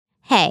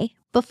Hey,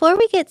 before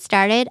we get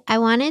started, I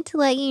wanted to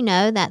let you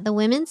know that the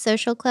Women's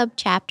Social Club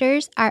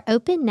chapters are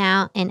open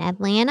now in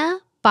Atlanta,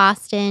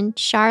 Boston,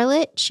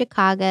 Charlotte,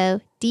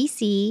 Chicago,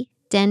 DC,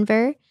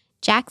 Denver,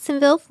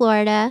 Jacksonville,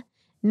 Florida,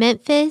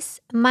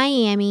 Memphis,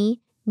 Miami,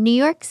 New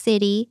York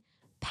City,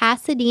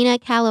 Pasadena,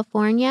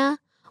 California,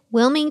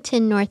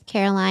 Wilmington, North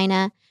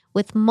Carolina,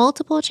 with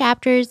multiple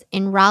chapters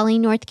in Raleigh,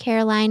 North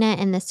Carolina,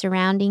 and the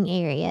surrounding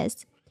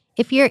areas.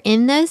 If you're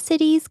in those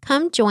cities,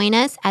 come join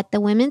us at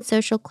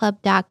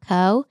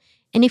thewomensocialclub.co.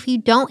 And if you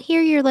don't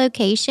hear your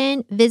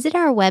location, visit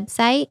our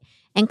website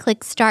and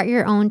click Start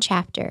Your Own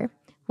Chapter.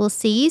 We'll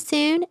see you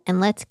soon,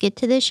 and let's get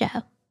to the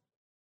show.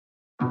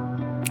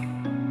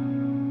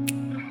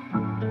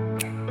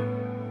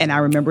 And I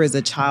remember as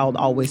a child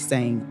always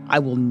saying, I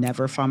will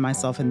never find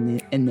myself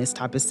in this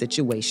type of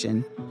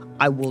situation.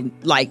 I will,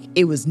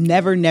 it was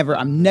never,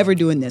 I'm never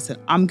doing this, and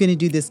I'm going to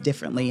do this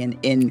differently.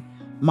 And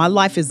my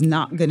life is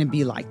not going to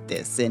be like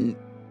this. And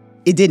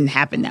it didn't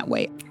happen that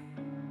way.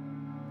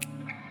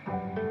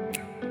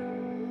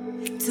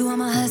 To all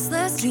my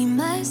hustlers,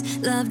 dreamers,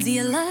 love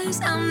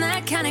dealers, I'm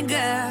that kind of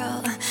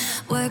girl.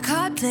 Work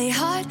hard, play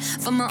hard,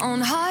 for my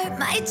own heart,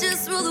 might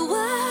just rule the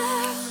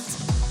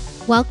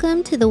world.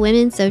 Welcome to the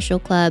Women's Social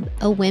Club,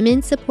 a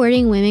women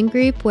supporting women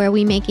group where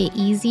we make it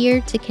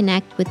easier to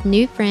connect with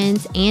new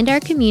friends and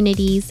our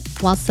communities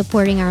while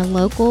supporting our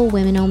local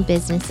women-owned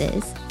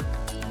businesses.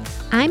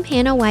 I'm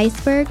Hannah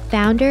Weisberg,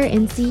 founder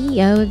and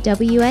CEO of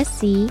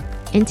WSC,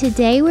 and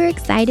today we're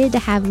excited to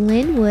have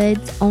Lynn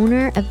Woods,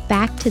 owner of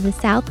Back to the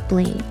South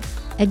Bling,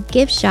 a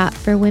gift shop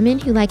for women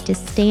who like to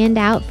stand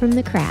out from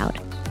the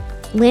crowd.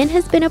 Lynn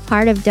has been a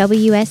part of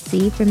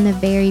WSC from the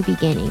very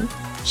beginning.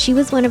 She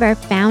was one of our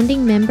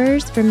founding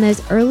members from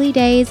those early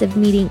days of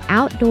meeting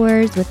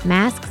outdoors with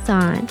masks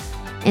on,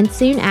 and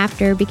soon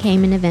after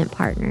became an event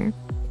partner.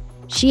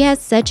 She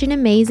has such an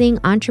amazing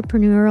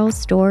entrepreneurial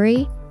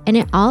story, and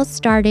it all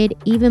started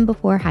even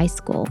before high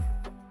school.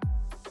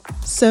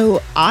 So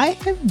I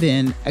have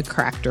been a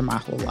crafter my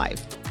whole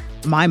life.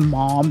 My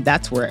mom,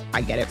 that's where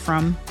I get it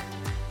from.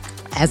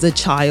 As a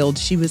child,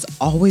 she was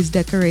always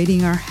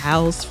decorating our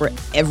house for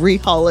every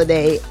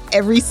holiday,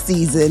 every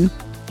season,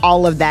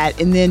 all of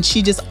that. And then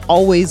she just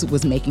always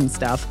was making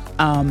stuff.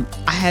 I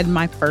had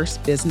my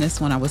first business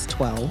when I was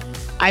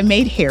 12. I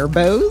made hair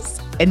bows.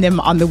 And then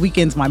on the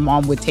weekends, my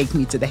mom would take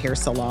me to the hair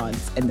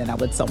salons and then I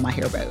would sell my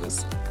hair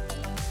bows.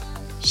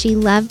 She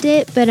loved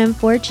it, but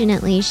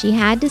unfortunately, she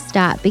had to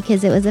stop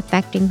because it was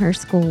affecting her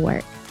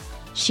schoolwork.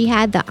 She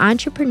had the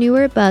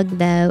entrepreneur bug,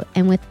 though,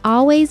 and with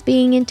always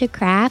being into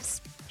crafts,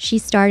 she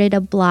started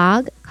a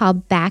blog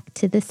called Back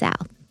to the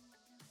South.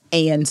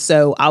 And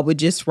so I would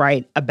just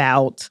write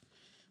about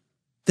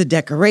the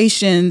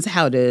decorations,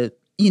 how to,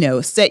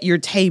 set your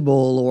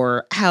table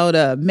or how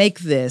to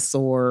make this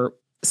or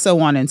so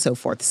on and so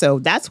forth. So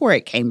that's where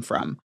it came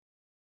from.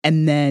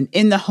 And then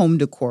in the home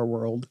decor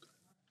world,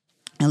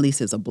 at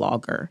least as a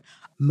blogger,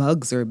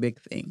 mugs are a big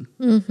thing.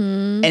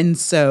 Mm-hmm. And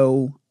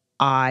so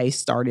I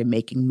started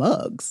making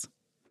mugs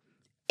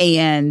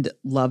and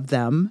loved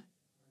them.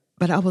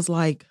 But I was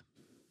like,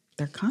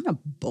 they're kind of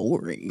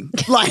boring.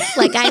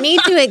 Like I need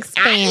to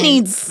expand. I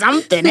need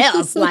something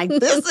else.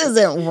 This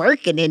isn't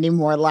working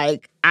anymore.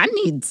 I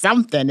need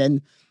something.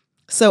 And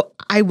so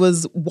I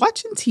was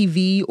watching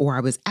TV or I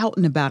was out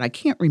and about. I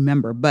can't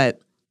remember, but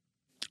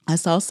I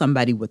saw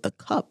somebody with a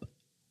cup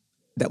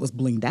that was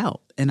blinged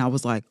out. And I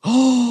was like,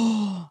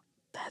 oh,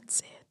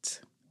 that's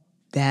it.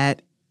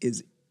 That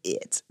is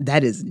it.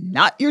 That is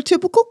not your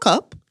typical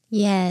cup.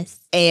 Yes.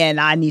 And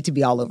I need to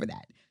be all over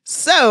that.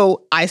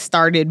 So I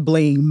started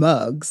bling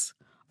mugs,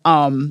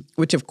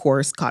 which of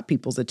course caught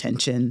people's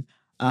attention.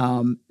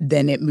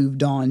 Then it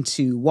moved on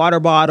to water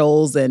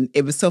bottles. And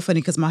it was so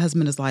funny because my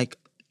husband is like,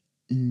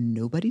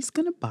 nobody's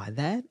going to buy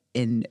that.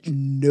 And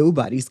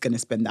nobody's going to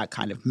spend that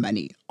kind of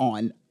money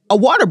on a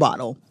water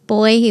bottle.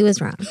 Boy, he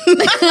was wrong.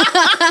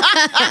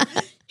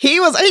 He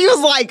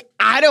was like,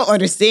 I don't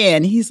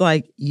understand. He's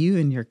like, you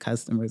and your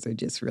customers are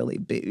just really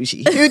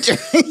bougie.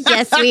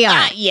 Yes, we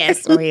are.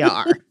 Yes, we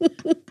are.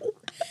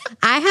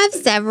 I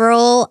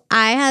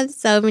have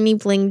so many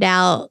blinged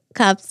out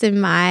cups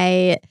in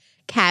my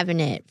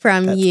cabinet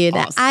from That's you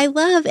that awesome. I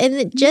love. And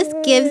it just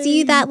gives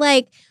you that,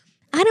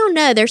 I don't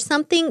know. There's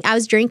something, I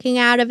was drinking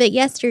out of it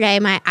yesterday,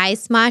 my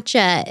iced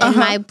matcha and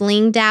my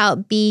blinged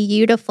out Be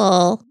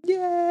Beautiful.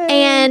 Yay.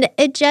 And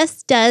it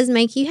just does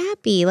make you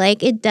happy.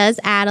 It does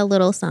add a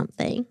little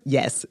something.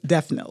 Yes,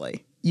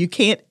 definitely. You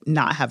can't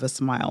not have a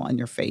smile on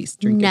your face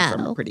drinking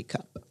from a pretty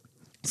cup.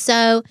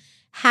 So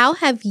how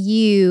have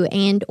you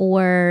and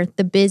or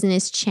the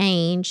business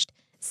changed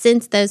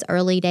since those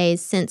early days,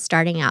 since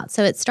starting out?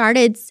 So it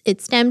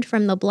stemmed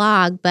from the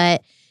blog,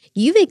 but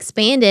you've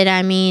expanded.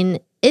 I mean,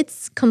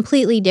 it's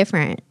completely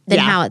different than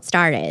how it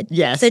started.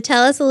 Yes. So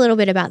tell us a little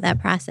bit about that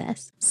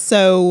process.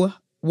 So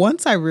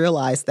once I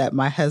realized that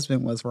my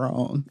husband was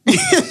wrong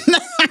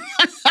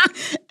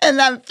and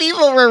that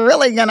people were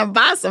really going to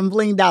buy some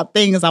blinged out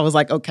things, I was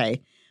like,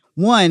 okay,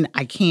 one,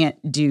 I can't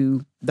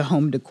do the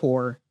home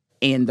decor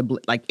and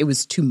it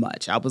was too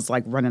much. I was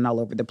running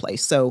all over the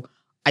place. So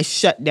I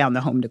shut down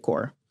the home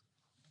decor,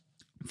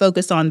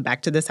 focused on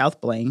Back to the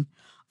South Bling.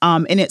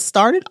 And it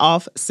started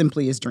off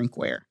simply as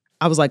drinkware.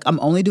 I was like, I'm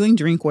only doing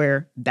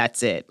drinkware.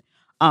 That's it.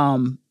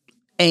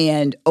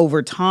 And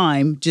over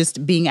time,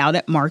 just being out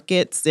at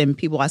markets and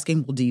people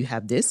asking, well, do you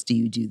have this? Do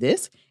you do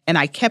this? And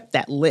I kept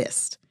that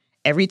list.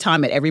 Every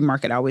time at every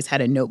market, I always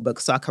had a notebook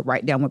so I could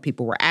write down what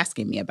people were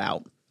asking me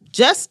about,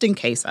 just in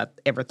case I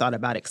ever thought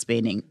about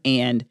expanding.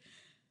 And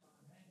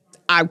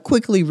I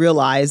quickly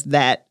realized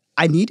that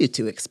I needed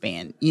to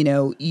expand.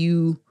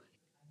 Even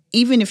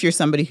if you're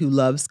somebody who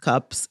loves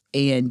cups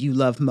and you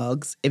love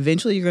mugs,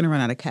 eventually you're going to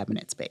run out of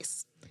cabinet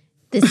space.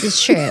 This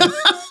is true.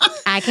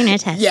 I can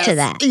attest to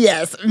that.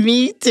 Yes,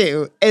 me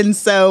too. And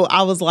so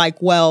I was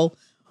like, well,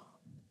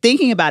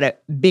 thinking about a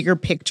bigger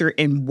picture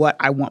in what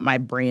I want my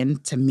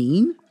brand to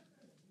mean,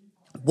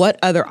 what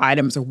other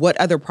items or what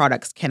other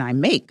products can I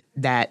make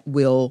that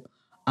will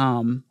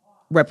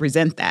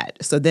represent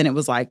that? So then it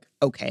was like,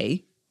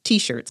 okay,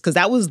 T-shirts, because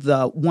that was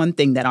the one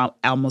thing that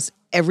almost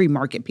every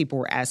market people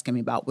were asking me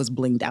about was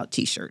blinged out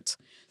T-shirts.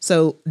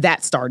 So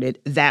that started,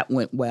 that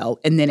went well.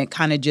 And then it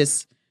kind of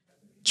just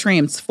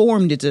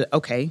transformed into,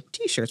 okay,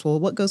 T-shirts. Well,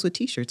 what goes with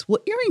T-shirts? Well,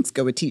 earrings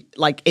go with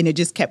and it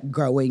just kept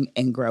growing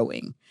and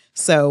growing.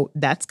 So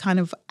that's kind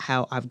of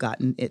how I've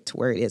gotten it to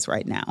where it is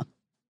right now.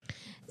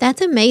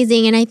 That's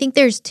amazing. And I think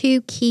there's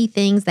two key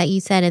things that you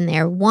said in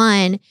there.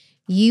 One,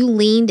 you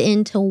leaned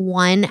into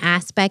one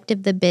aspect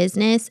of the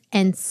business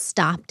and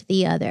stopped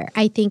the other.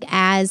 I think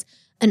as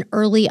an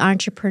early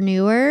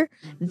entrepreneur,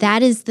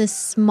 that is the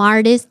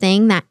smartest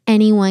thing that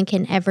anyone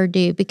can ever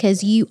do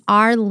because you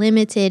are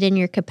limited in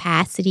your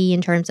capacity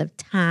in terms of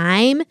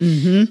time,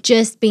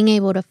 just being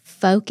able to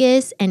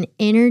focus and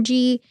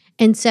energy.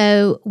 And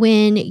so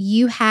when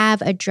you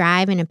have a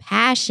drive and a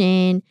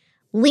passion,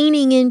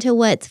 leaning into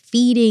what's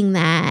feeding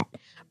that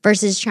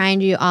versus trying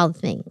to do all the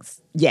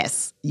things.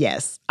 Yes.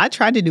 I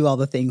tried to do all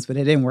the things, but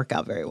it didn't work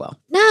out very well.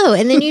 No,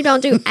 and then you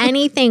don't do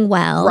anything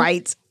well.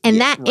 Right. And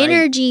that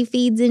energy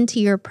feeds into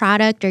your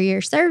product or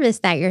your service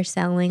that you're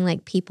selling.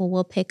 Like people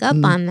will pick up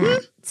on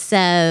that.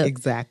 So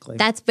exactly.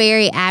 That's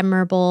very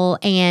admirable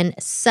and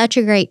such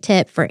a great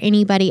tip for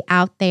anybody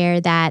out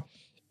there that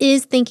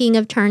is thinking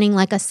of turning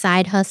like a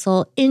side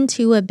hustle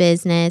into a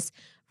business,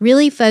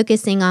 really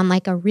focusing on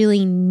like a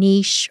really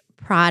niche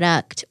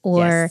product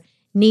or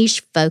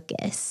niche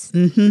focus,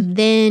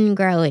 then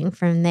growing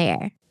from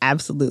there.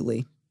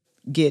 Absolutely.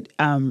 Get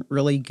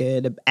really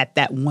good at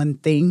that one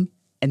thing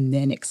and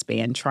then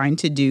expand.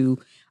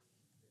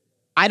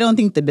 I don't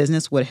think the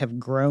business would have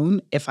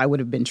grown if I would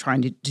have been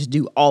trying to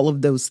do all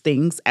of those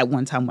things at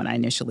one time when I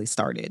initially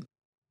started.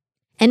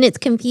 And it's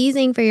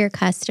confusing for your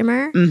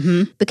customer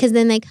because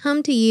then they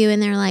come to you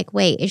and they're like,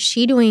 wait, is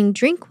she doing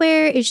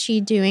drinkware? Is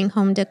she doing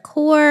home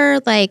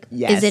decor? Like,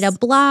 is it a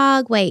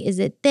blog? Wait, is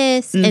it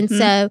this? And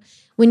so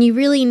when you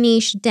really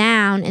niche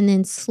down and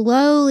then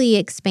slowly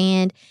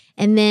expand,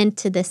 and then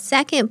to the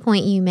second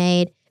point you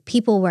made,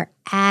 people were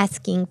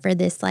asking for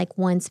this like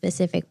one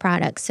specific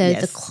product. So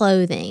the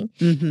clothing.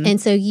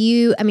 And so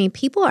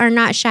people are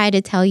not shy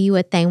to tell you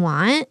what they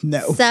want.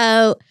 No.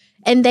 So,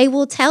 and they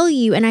will tell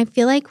you. And I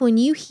feel like when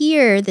you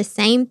hear the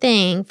same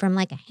thing from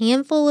like a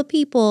handful of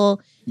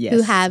people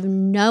who have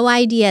no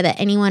idea that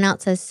anyone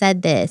else has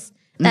said this,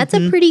 that's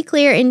a pretty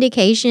clear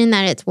indication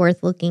that it's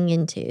worth looking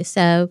into.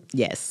 So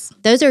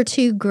those are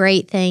two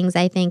great things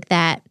I think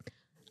that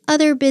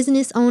other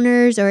business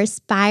owners or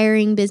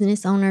aspiring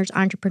business owners,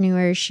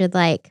 entrepreneurs should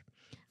like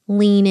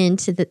lean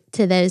into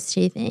to those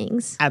two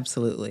things.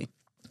 Absolutely.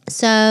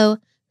 So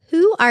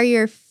who are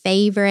your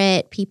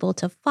favorite people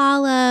to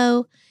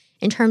follow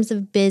in terms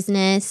of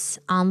business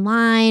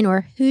online,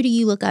 or who do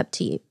you look up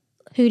to?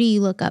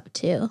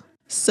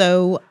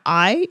 So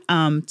I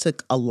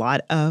took a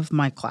lot of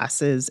my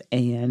classes,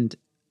 and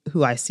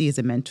who I see as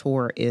a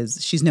mentor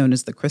she's known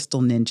as the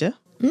Crystal Ninja.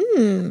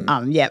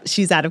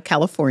 She's out of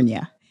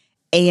California.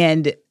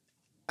 And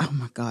oh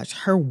my gosh,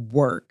 her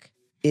work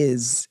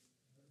it's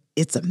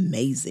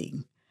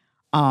amazing.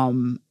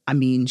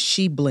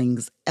 She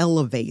blings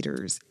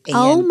elevators and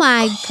oh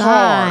my cars,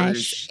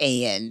 gosh.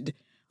 and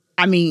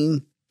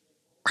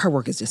her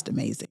work is just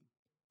amazing.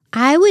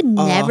 I would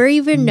never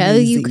even know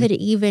you could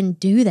even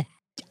do that.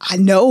 I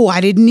know, I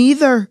didn't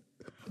either.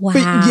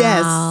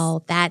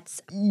 Wow,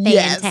 that's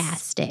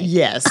fantastic.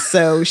 Yes.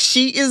 So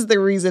she is the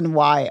reason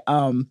why.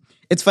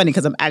 It's funny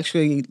because I'm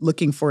actually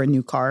looking for a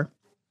new car.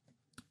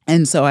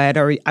 And so I've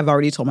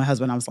already told my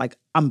husband, I was like,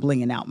 I'm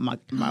blinging out my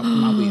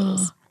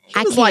wheels.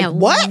 I can't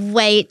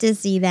wait to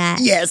see that.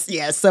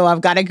 Yes. So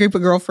I've got a group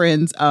of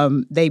girlfriends.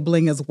 They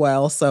bling as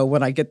well. So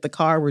when I get the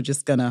car, we're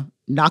just going to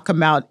knock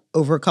them out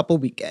over a couple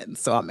weekends.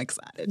 So I'm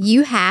excited.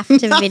 You have to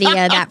video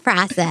that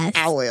process.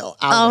 I will.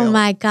 Oh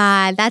my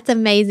God. That's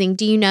amazing.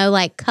 Do you know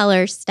like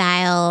color,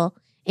 style,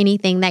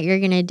 anything that you're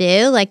going to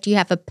do? Like, do you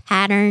have a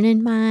pattern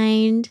in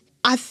mind?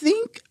 I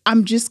think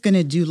I'm just going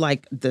to do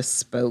like the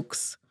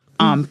spokes.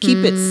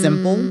 Keep it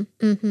simple.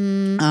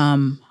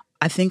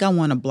 I think I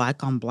want a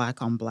black on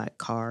black on black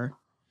car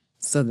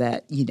so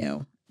that,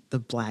 the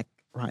black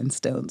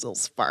rhinestones will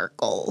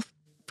sparkle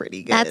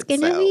pretty good. That's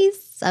going to be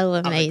so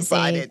amazing. I'm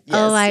excited. Yes,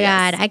 oh my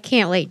God. I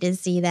can't wait to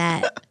see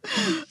that.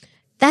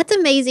 That's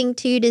amazing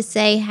too, to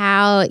say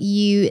how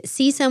you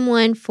see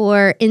someone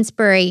for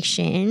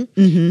inspiration.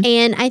 Mm-hmm.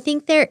 And I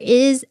think there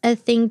is a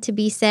thing to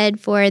be said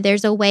for,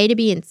 there's a way to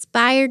be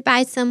inspired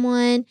by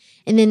someone,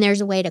 and then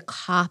there's a way to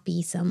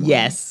copy someone.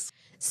 Yes.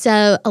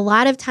 So a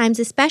lot of times,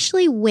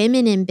 especially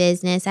women in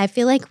business, I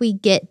feel like we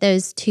get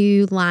those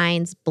two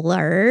lines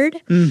blurred,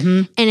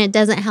 Mm-hmm. and it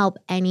doesn't help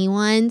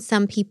anyone.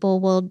 Some people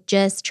will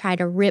just try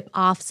to rip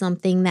off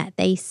something that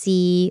they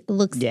see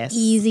looks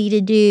easy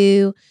to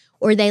do,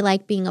 or they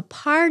like being a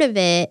part of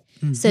it.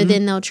 Mm-hmm. So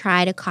then they'll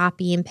try to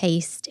copy and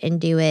paste and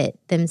do it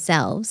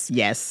themselves.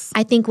 Yes.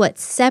 I think what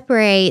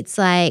separates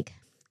like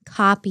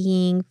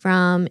copying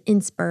from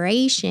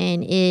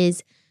inspiration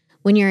is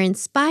when you're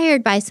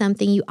inspired by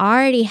something, you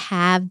already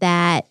have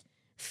that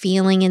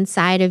feeling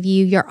inside of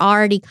you. You're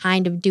already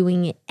kind of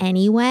doing it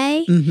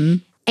anyway. Mm-hmm.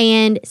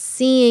 And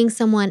seeing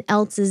someone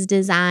else's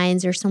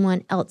designs or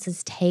someone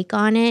else's take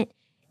on it,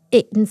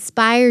 it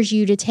inspires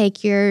you to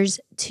take yours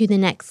to the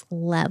next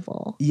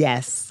level.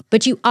 Yes.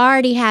 But you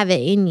already have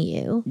it in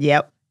you.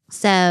 Yep.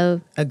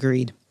 So.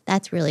 Agreed.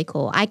 That's really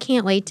cool. I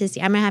can't wait to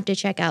see. I'm going to have to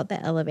check out the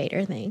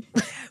elevator thing.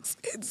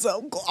 It's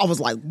so cool. I was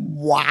like,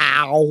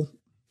 wow.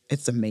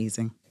 It's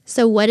amazing.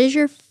 So what is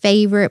your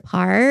favorite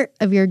part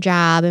of your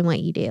job and what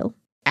you do?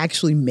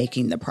 Actually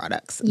making the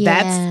products.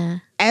 Yeah.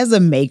 That's, as a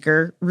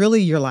maker,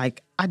 really, you're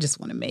like, I just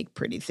want to make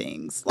pretty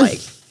things. Like,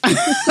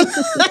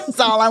 that's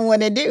all I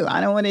want to do.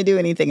 I don't want to do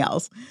anything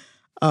else.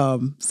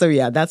 So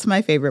yeah, that's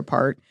my favorite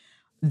part.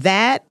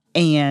 That,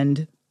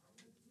 and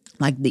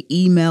like the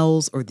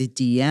emails or the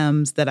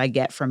DMs that I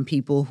get from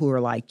people who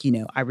are like,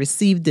 I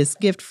received this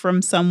gift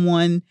from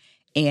someone,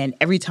 and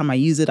every time I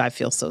use it, I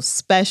feel so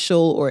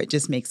special, or it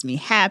just makes me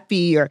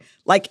happy, or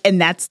like,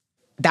 and that's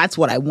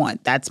what I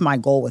want. That's my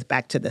goal with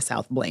Back to the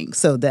South Bling.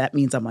 So that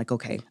means I'm like,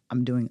 okay,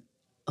 I'm doing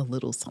a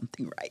little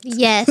something right.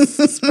 Yes,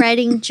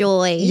 spreading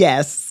joy.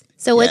 Yes.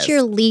 So what's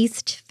your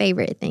least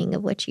favorite thing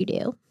of what you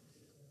do?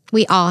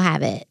 We all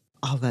have it.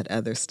 All that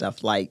other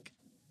stuff, like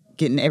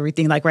getting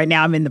everything. Like right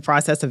now, I'm in the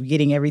process of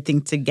getting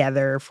everything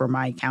together for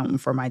my accountant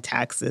for my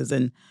taxes,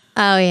 and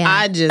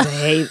I just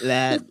hate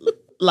that.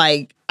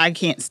 Like, I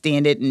can't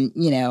stand it, and I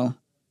don't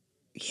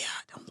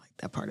like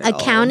that part at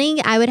all. Accounting,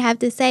 I would have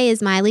to say,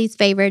 is my least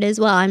favorite as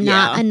well. I'm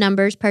not a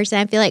numbers person.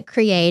 I feel like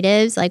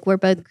creatives, like we're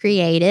both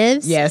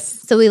creatives.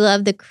 Yes. So we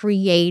love the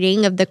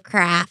creating of the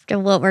craft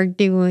of what we're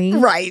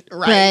doing. Right.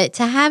 But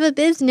to have a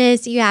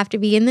business, you have to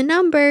be in the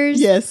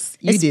numbers. Yes,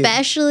 you do.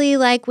 Especially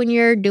like when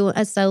you're doing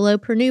a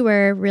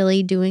solopreneur,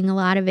 really doing a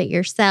lot of it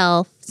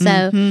yourself.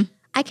 So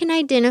I can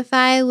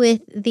identify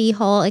with the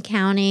whole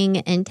accounting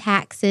and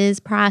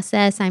taxes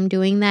process. I'm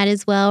doing that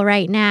as well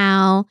right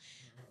now.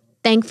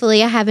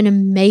 Thankfully, I have an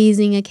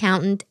amazing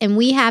accountant, and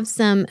we have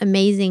some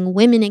amazing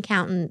women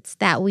accountants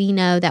that we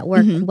know that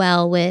work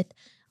well with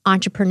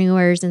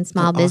entrepreneurs and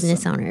small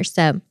business owners.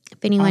 So if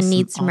anyone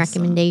needs some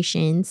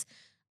recommendations,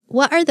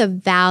 what are the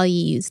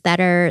values that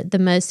are the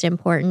most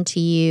important to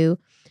you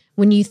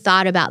when you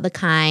thought about the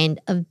kind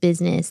of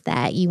business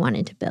that you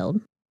wanted to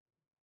build?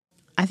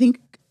 I think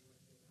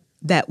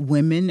that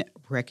women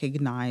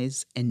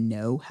recognize and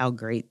know how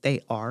great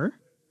they are.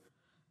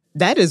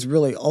 That is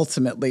really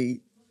ultimately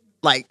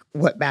like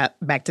what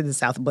Back to the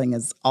South Bling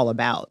is all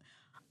about.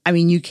 I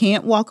mean, you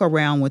can't walk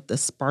around with a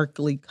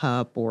sparkly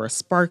cup or a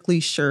sparkly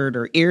shirt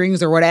or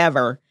earrings or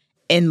whatever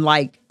and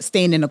like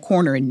stand in a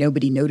corner and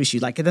nobody notice you.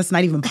 Like, that's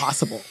not even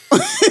possible.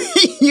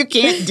 You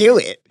can't do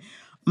it.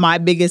 My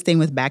biggest thing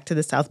with Back to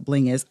the South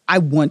Bling is I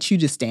want you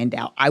to stand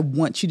out. I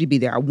want you to be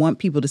there. I want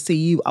people to see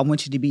you. I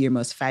want you to be your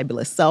most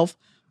fabulous self.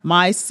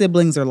 My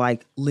siblings are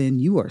like, Lynn,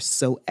 you are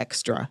so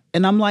extra.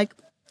 And I'm like,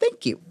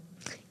 thank you.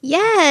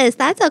 Yes,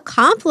 that's a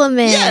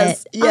compliment.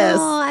 Yes.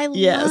 Oh, I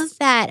love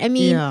that. I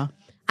mean,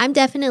 I'm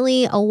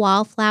definitely a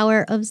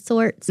wallflower of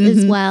sorts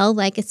as well,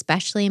 like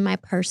especially in my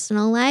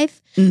personal life.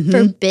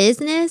 For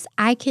business,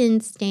 I can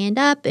stand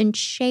up and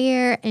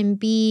share and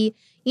be,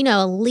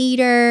 a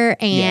leader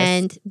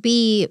and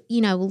be,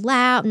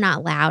 loud.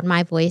 Not loud.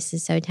 My voice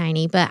is so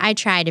tiny, but I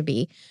try to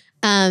be.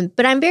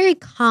 But I'm very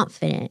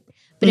confident.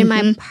 But in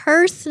my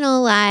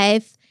personal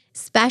life,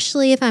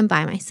 especially if I'm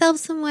by myself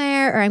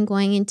somewhere or I'm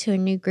going into a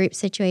new group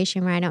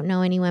situation where I don't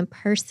know anyone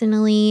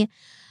personally,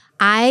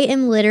 I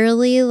am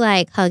literally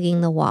like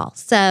hugging the wall.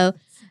 So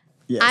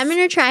I'm going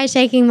to try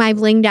taking my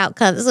blinged out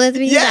cups with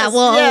me that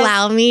will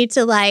allow me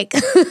to like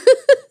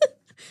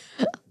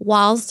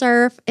wall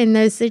surf in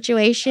those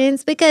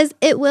situations, because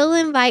it will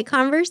invite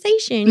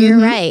conversation. You're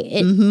right.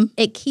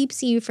 It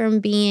keeps you from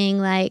being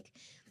like,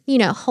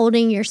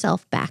 holding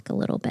yourself back a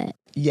little bit.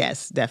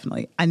 Yes,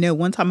 definitely. I know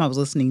one time I was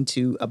listening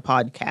to a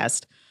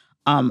podcast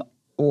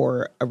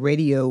or a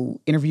radio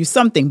interview,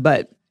 something,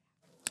 but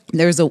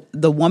there's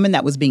the woman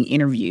that was being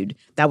interviewed.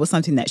 That was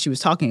something that she was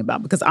talking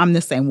about, because I'm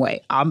the same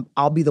way.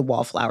 I'll be the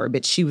wallflower,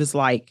 but she was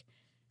like,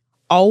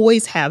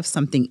 always have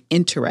something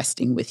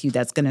interesting with you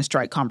that's going to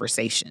strike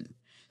conversation.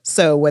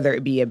 So whether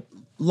it be a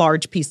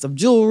large piece of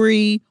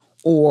jewelry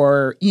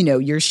or,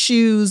 your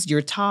shoes,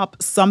 your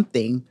top,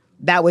 something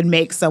that would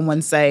make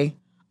someone say,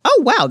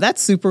 oh, wow,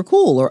 that's super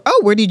cool. Or, oh,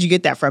 where did you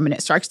get that from? And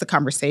it strikes the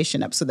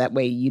conversation up so that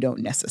way you don't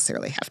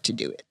necessarily have to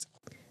do it.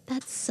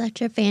 That's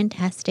such a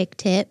fantastic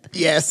tip.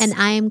 Yes. And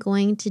I am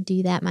going to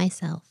do that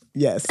myself.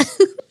 Yes.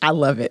 I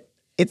love it.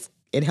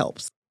 It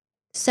helps.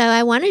 So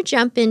I want to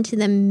jump into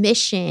the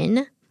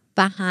mission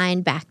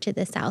behind Back to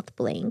the South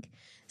Bling.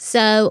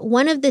 So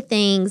one of the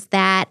things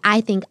that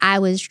I think I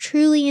was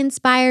truly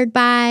inspired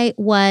by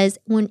was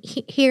when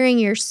hearing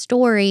your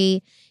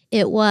story,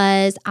 it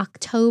was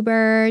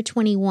October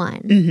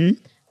 21,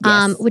 Mm-hmm.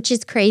 Yes. which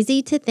is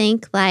crazy to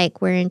think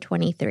like we're in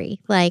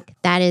 23. Like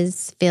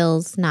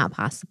feels not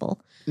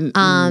possible.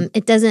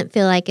 It doesn't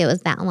feel like it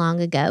was that long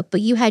ago,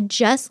 but you had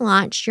just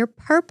launched your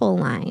purple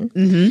line.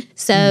 Mm-hmm.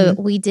 So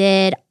we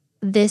did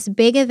this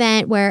big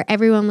event where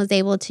everyone was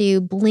able to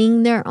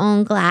bling their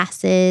own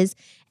glasses.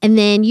 And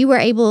then you were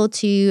able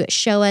to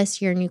show us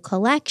your new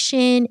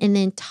collection and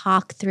then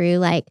talk through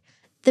like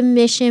the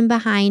mission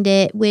behind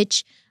it,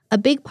 which a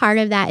big part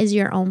of that is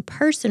your own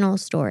personal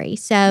story.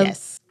 So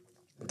Yes.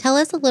 Tell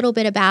us a little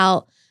bit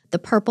about the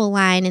purple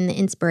line and the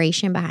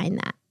inspiration behind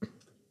that.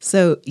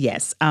 So,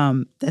 yes,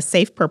 the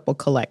Safe Purple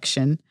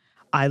collection,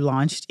 I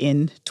launched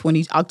in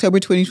October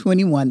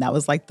 2021. That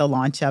was like the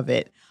launch of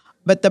it.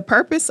 But the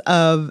purpose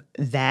of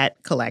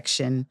that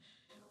collection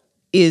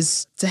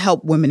is to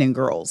help women and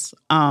girls.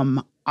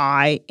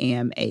 I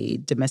am a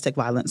domestic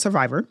violence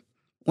survivor.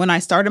 When I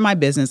started my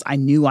business, I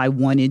knew I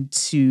wanted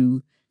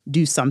to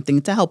do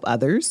something to help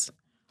others,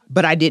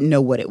 but I didn't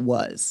know what it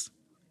was.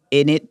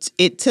 And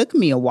it took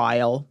me a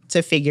while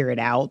to figure it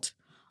out.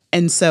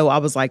 And so I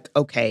was like,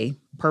 okay,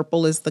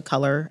 purple is the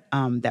color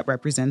that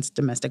represents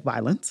domestic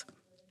violence.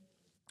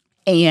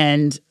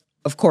 And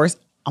of course,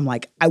 I'm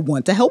like, I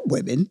want to help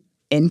women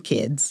and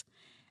kids.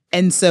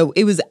 And so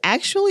it was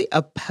actually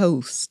a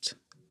post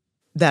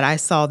that I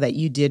saw that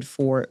you did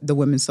for the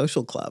Women's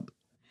Social Club.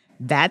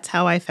 That's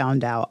how I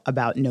found out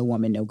about No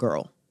Woman, No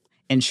Girl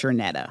and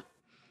Shernetta.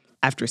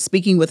 After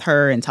speaking with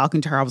her and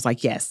talking to her, I was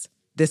like, yes,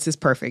 this is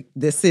perfect.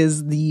 This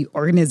is the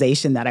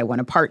organization that I want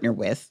to partner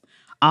with.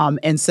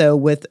 And so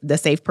with the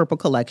Safe Purple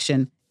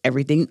collection,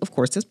 everything, of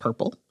course, is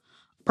purple.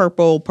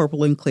 Purple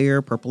and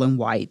clear, purple and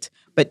white.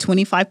 But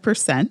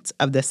 25%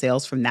 of the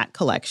sales from that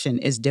collection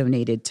is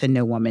donated to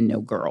No Woman, No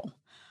Girl.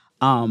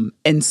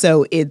 And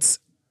so it's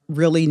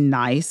really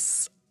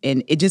nice.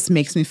 And it just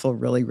makes me feel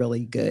really,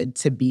 really good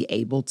to be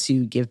able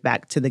to give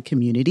back to the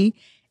community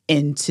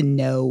and to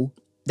know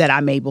that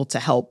I'm able to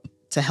help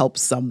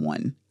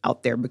someone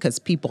out there because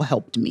people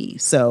helped me.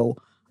 So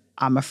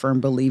I'm a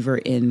firm believer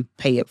in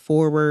pay it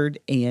forward.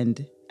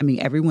 And I mean,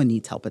 everyone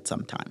needs help at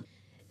some time.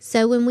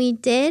 So when we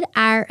did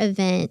our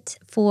event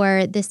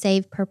for the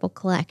Save Purple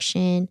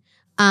collection,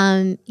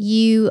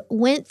 you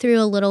went through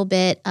a little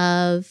bit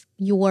of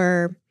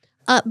your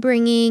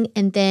upbringing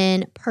and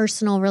then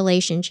personal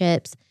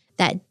relationships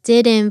that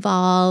did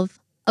involve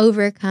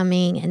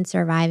overcoming and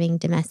surviving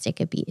domestic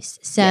abuse.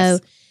 So Yes.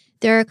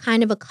 There are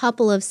kind of a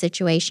couple of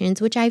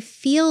situations, which I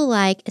feel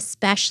like,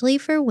 especially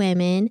for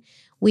women,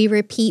 we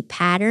repeat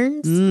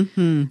patterns.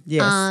 Mm-hmm.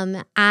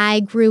 Yes. I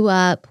grew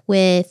up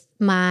with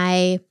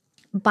my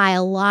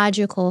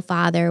biological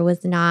father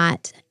was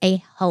not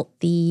a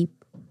healthy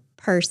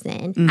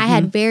person. I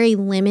had very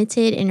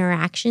limited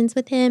interactions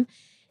with him,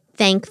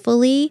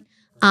 thankfully,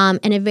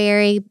 and a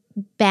very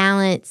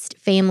balanced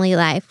family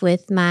life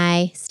with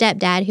my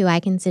stepdad, who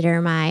I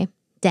consider my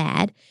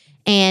dad,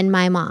 and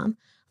my mom.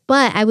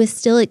 But I was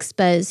still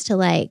exposed to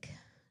like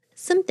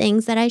some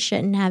things that I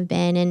shouldn't have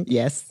been and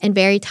Yes. and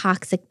very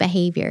toxic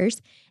behaviors.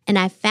 And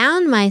I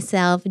found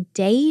myself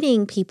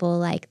dating people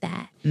like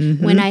that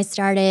when I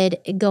started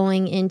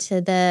going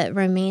into the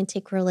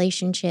romantic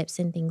relationships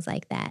and things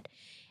like that.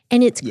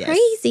 And it's Yes.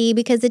 crazy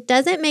because it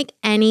doesn't make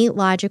any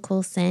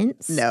logical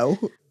sense No.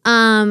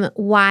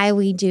 why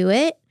we do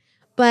it.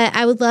 But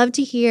I would love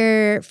to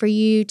hear for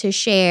you to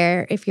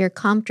share, if you're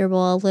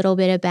comfortable, a little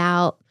bit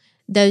about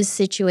those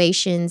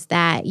situations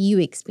that you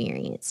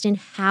experienced and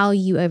how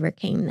you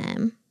overcame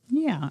them.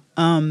 Yeah.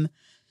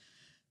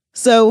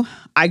 So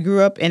I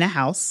grew up in a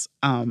house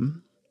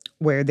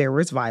where there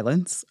was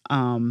violence,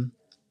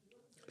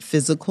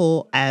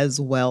 physical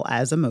as well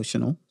as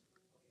emotional.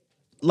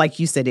 Like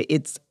you said,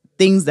 it's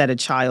things that a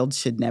child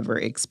should never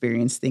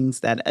experience,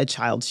 things that a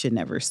child should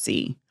never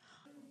see.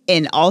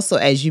 And also,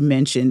 as you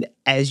mentioned,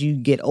 as you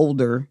get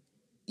older,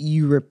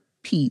 you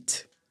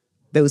repeat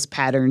those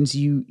patterns.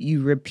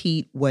 You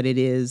repeat what it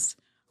is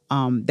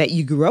that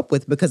you grew up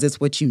with because it's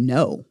what you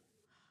know.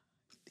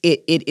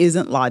 It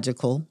isn't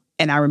logical.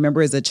 And I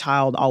remember as a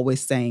child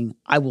always saying,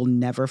 I will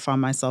never find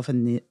myself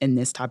in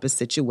this type of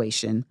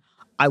situation.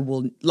 I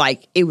will,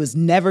 like, it was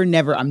never,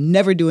 I'm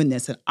never doing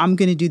this. And I'm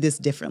going to do this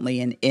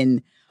differently.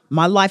 And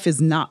my life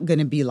is not going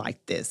to be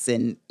like this.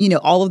 And,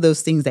 all of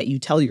those things that you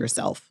tell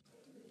yourself.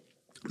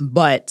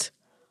 But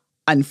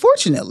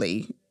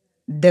unfortunately,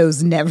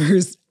 those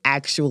nevers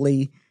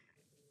actually,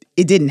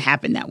 it didn't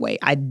happen that way.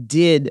 I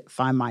did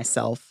find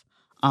myself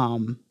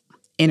in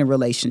a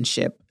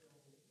relationship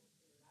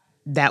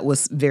that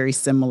was very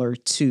similar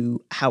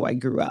to how I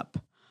grew up.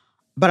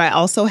 But I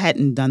also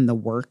hadn't done the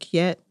work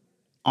yet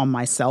on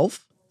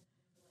myself.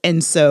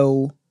 And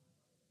so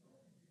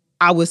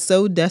I was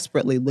so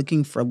desperately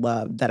looking for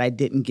love that I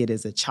didn't get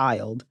as a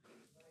child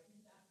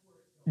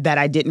that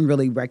I didn't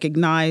really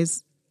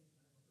recognize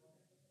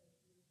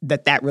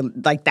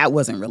that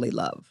wasn't really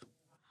love.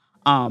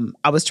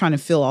 I was trying to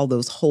fill all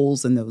those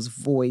holes and those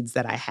voids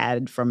that I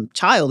had from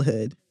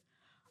childhood.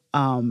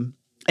 And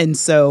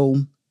so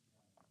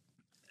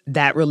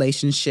that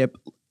relationship,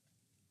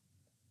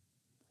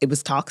 it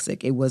was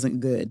toxic. It wasn't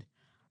good.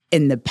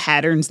 And the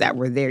patterns that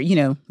were there,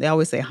 they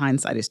always say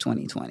hindsight is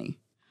 20/20.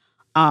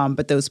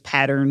 But those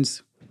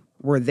patterns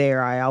were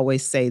there. I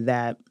always say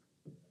that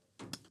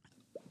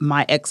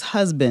my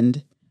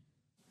ex-husband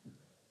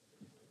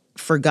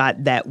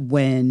forgot that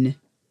when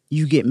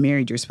you get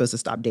married, you're supposed to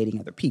stop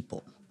dating other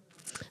people.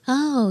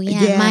 Oh,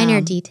 yeah.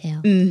 Minor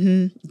detail.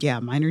 Mm-hmm. Yeah,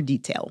 minor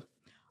detail.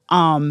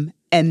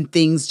 And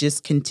things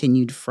just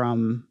continued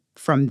from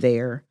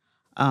there.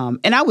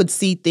 And I would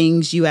see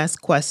things, you ask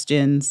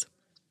questions.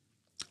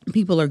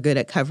 People are good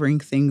at covering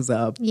things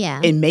up.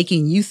 Yeah. And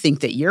making you think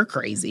that you're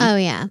crazy. Oh,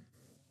 yeah.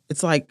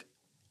 It's like,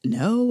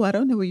 no, I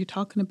don't know what you're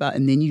talking about.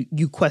 And then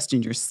you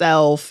question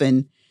yourself,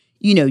 and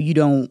you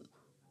don't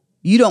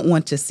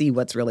want to see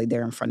what's really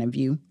there in front of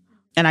you.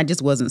 And I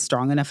just wasn't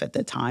strong enough at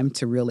the time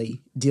to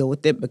really deal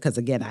with it because,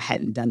 again, I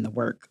hadn't done the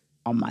work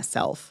on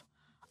myself.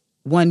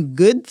 One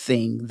good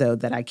thing, though,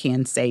 that I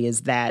can say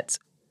is that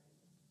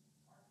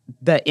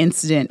the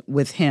incident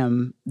with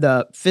him,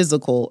 the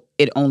physical,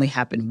 it only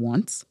happened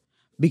once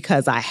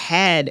because I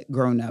had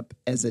grown up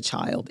as a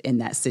child in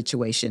that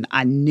situation.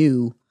 I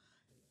knew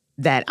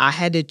that I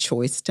had a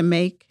choice to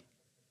make.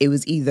 It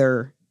was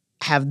either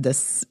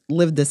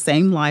live the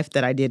same life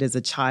that I did as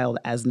a child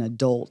as an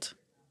adult,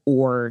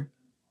 or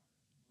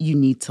you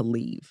need to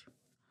leave.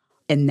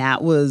 And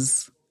that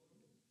was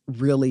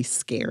really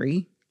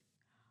scary.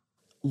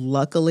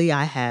 Luckily,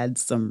 I had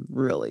some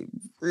really,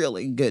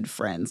 really good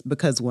friends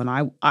because when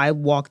I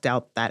walked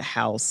out that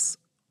house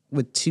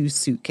with 2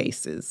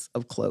 suitcases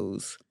of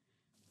clothes,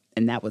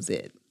 and that was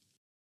it.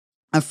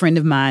 A friend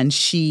of mine,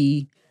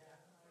 she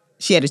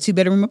had a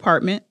 2-bedroom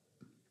apartment.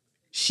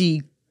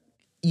 She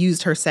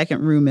used her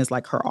second room as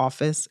like her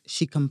office.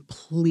 She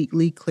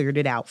completely cleared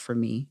it out for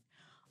me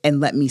and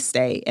let me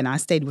stay. And I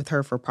stayed with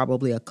her for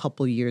probably a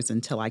couple years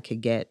until I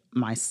could get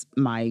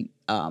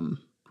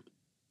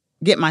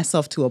get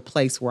myself to a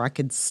place where I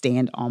could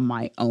stand on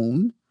my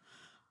own.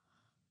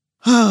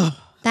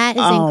 That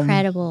is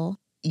incredible.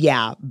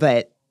 Yeah,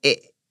 but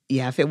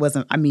if it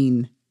wasn't,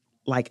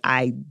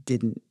 I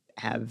didn't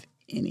have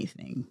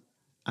anything.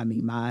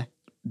 My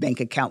bank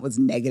account was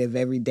negative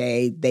every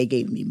day. They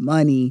gave me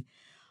money.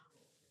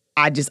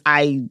 I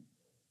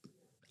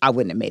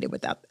wouldn't have made it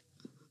without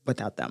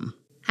them.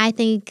 I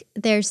think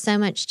there's so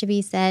much to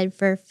be said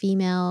for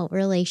female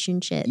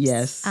relationships.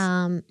 Yes.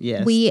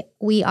 Yes.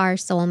 We are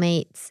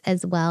soulmates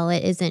as well.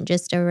 It isn't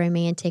just a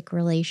romantic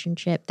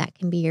relationship that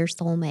can be your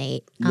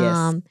soulmate.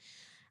 Yes.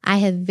 I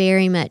have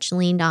very much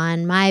leaned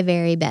on my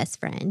very best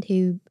friend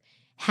who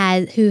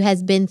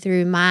has been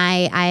through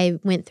I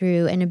went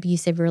through an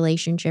abusive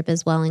relationship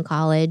as well in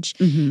college.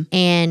 Mm-hmm.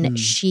 And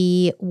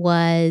she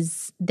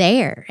was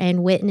there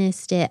and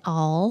witnessed it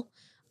all.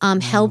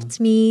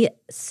 Helped me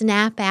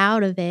snap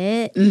out of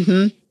it.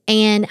 Mm-hmm.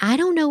 And I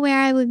don't know where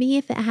I would be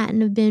if it hadn't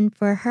have been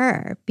for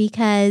her.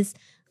 Because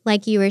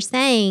like you were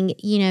saying,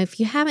 if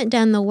you haven't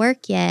done the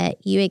work yet,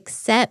 you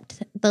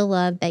accept the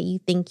love that you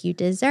think you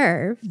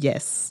deserve.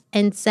 Yes.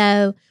 And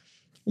so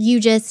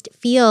you just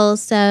feel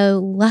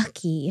so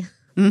lucky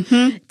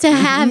to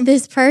have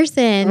this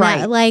person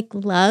that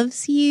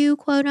loves you,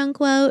 quote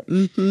unquote.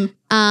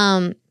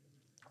 Mm-hmm.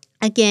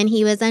 Again,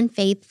 he was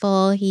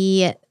unfaithful.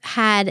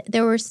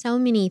 There were so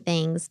many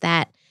things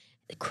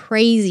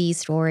crazy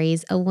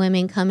stories of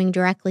women coming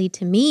directly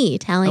to me,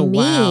 telling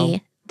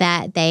me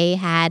that they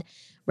had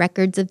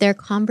records of their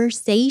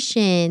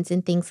conversations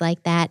and things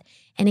like that.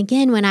 And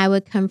again, when I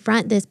would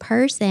confront this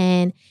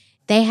person,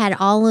 they had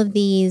all of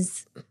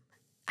these,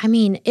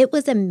 it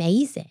was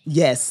amazing.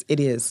 Yes, it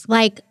is.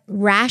 Like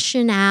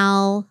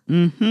rationale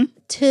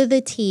to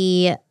the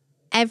T.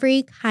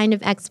 Every kind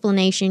of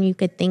explanation you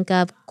could think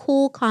of,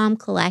 cool, calm,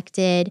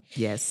 collected.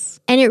 Yes.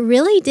 And it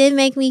really did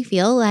make me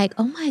feel like,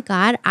 oh my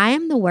God, I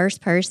am the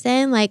worst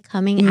person,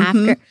 coming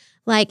after.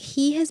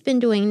 He has been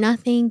doing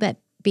nothing but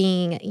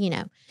being,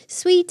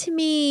 sweet to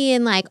me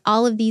and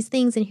all of these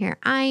things. And here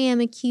I am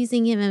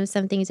accusing him of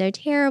something so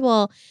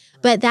terrible.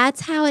 But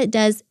that's how it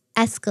does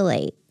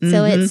escalate.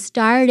 So it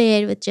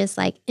started with just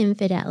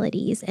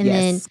infidelities. And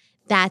then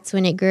that's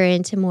when it grew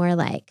into more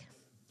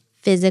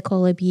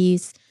physical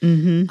abuse,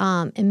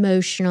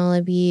 emotional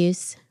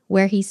abuse,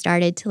 where he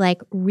started to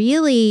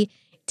really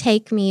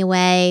take me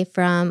away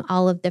from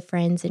all of the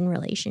friends and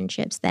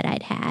relationships that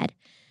I'd had.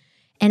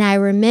 And I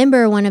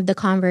remember one of the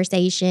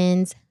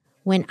conversations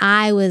when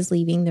I was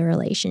leaving the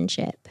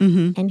relationship,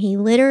 and he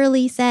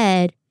literally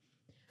said,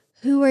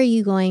 "Who are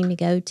you going to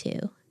go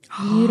to?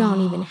 You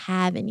don't even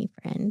have any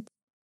friends."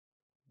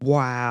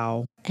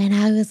 Wow. And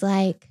I was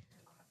like,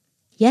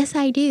 Yes,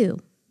 I do.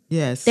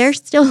 Yes. They're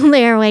still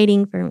there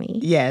waiting for me.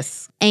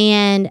 Yes.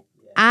 And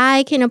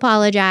I can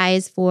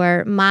apologize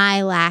for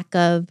my lack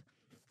of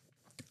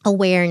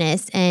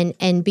awareness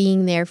and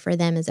being there for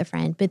them as a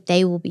friend, but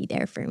they will be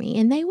there for me.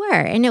 And they were.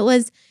 And it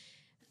was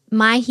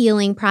my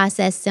healing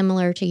process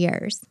similar to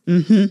yours.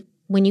 Mm-hmm.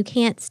 When you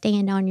can't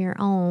stand on your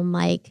own,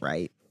 like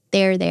Right.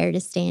 they're there to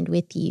stand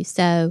with you.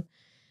 So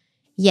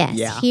yes,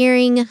 Yeah.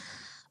 hearing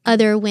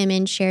other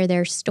women share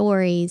their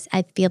stories,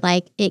 I feel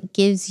like it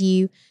gives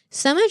you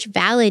so much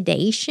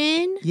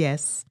validation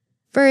Yes.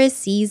 for a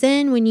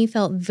season when you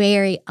felt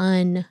very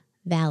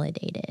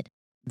unvalidated.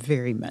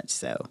 Very much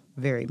so.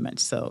 Very much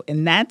so.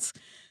 And that's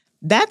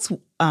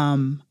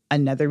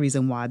another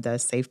reason why the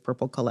Safe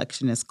Purple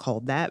collection is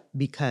called that,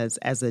 because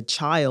as a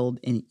child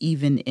and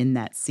even in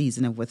that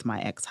season of with my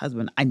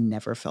ex-husband, I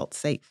never felt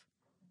safe.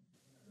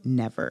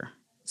 Never.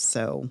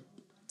 So,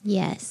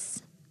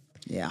 Yes.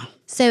 yeah.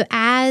 So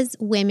as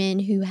women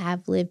who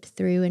have lived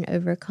through and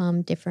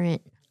overcome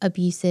different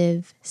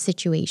abusive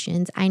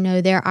situations, I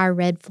know there are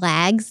red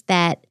flags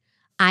that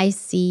I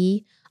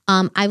see.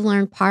 I've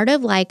learned part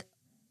of like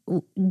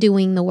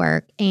doing the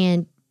work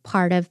and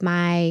part of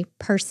my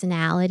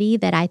personality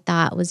that I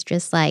thought was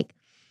just like,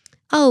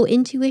 oh,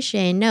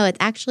 intuition. No, it's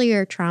actually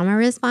your trauma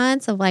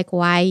response of like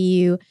why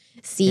you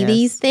see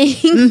these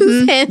things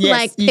Mm-hmm. and Yes,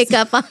 like pick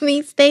up on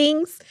these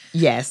things.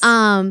 Yes.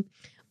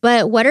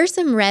 But what are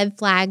some red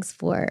flags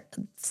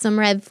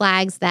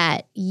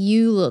that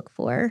you look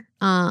for,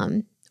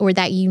 or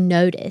that you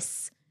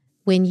notice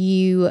when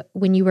you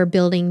were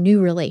building new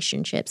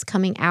relationships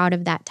coming out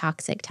of that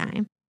toxic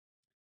time?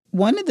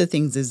 One of the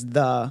things is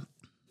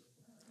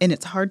and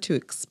it's hard to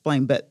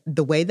explain, but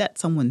the way that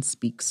someone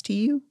speaks to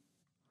you,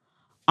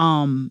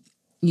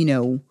 you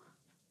know,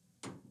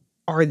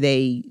 are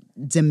they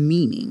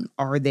demeaning?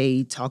 Are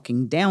they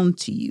talking down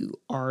to you?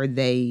 Are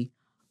they,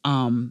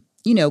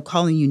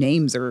 calling you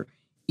names or,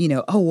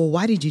 oh, well,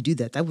 why did you do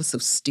that? That was so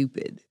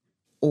stupid.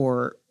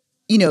 Or,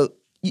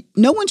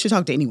 no one should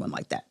talk to anyone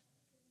like that.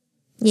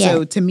 Yeah.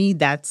 So to me,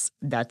 that's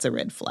a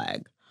red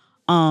flag.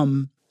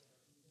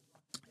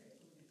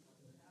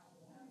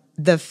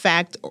 The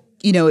fact,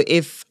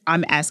 if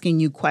I'm asking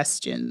you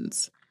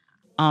questions,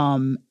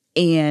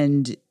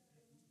 and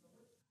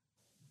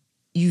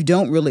you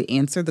don't really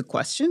answer the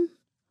question,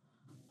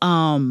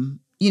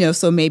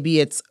 so maybe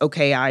it's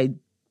okay. I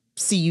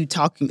saw you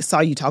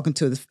talking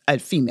to a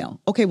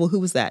female. Okay, well, who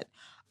was that?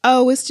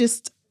 Oh, it's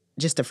just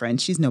a friend.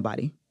 She's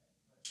nobody.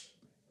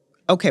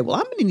 Okay, well,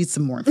 I'm gonna need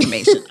some more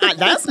information.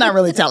 That's not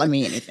really telling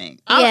me anything.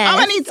 I'm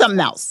gonna need something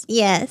else.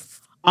 Yes.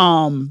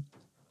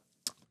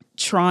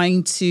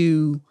 Trying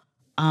to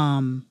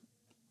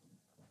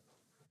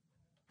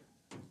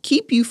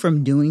keep you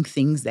from doing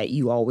things that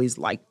you always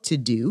like to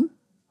do.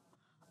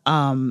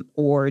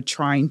 Or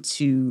trying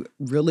to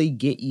really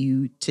get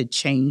you to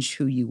change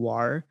who you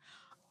are.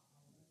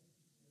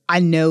 I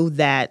know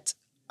that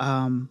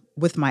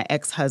with my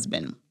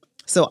ex-husband,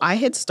 so I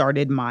had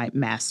started my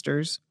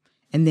master's,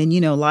 and then,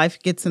 life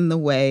gets in the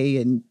way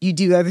and you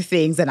do other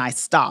things, and I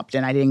stopped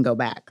and I didn't go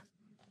back.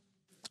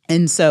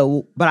 And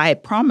so, but I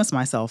had promised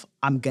myself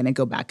I'm going to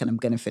go back and I'm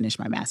going to finish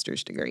my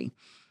master's degree.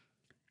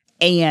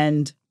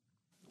 And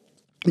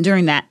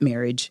during that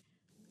marriage,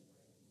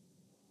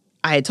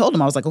 I had told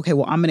him, I was like, okay,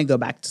 well, I'm going to go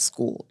back to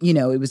school.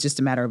 It was just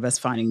a matter of us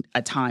finding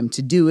a time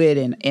to do it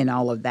and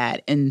all of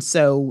that. And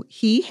so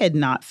he had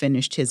not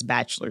finished his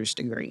bachelor's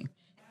degree.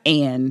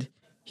 And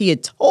he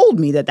had told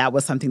me that that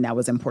was something that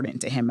was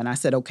important to him. And I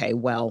said, okay,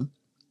 well,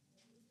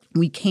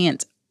 we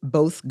can't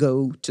both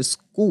go to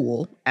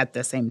school at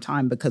the same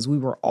time because we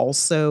were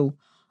also,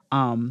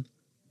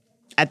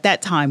 at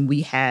that time,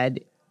 we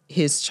had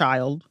his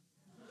child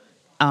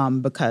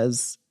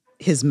because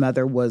his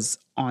mother was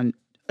on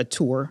a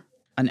tour,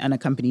 an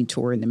unaccompanied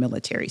tour in the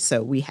military.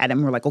 So we had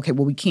him. We're like, okay,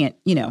 well, we can't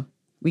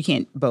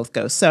both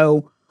go.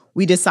 So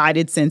we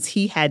decided since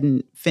he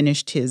hadn't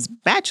finished his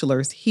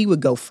bachelor's, he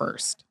would go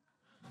first.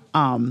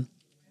 And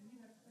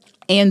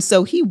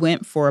so he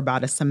went for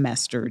about a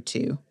semester or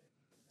two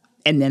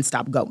and then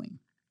stopped going.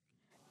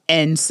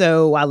 And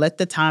so I let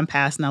the time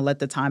pass and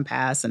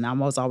And I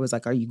was always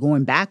like, are you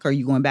going back? Are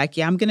you going back?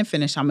 Yeah, I'm going to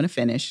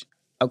finish.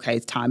 Okay,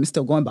 time is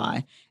still going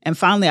by. And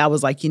finally I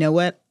was like, you know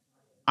what?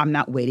 I'm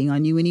not waiting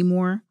on you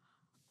anymore.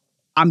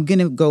 I'm going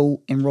to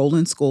go enroll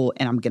in school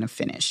and I'm going to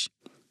finish.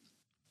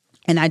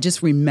 And I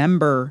just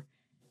remember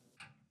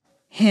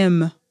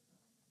him,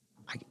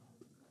 I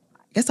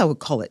guess I would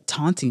call it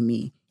taunting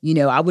me.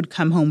 I would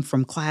come home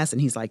from class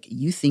and he's like,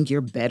 you think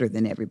you're better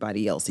than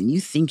everybody else and you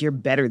think you're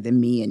better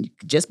than me. And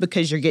just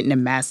because you're getting a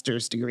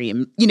master's degree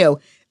and,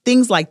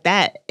 things like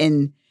that.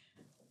 And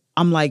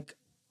I'm like,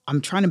 I'm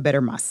trying to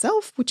better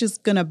myself, which is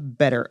going to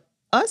better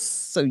us.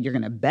 So you're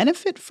going to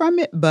benefit from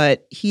it.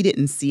 But he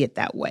didn't see it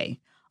that way.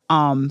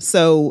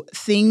 So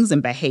things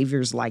and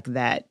behaviors like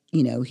that,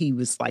 he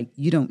was like,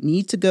 you don't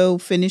need to go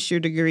finish your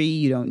degree.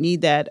 You don't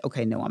need that.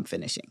 Okay, no, I'm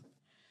finishing.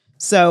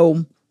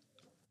 So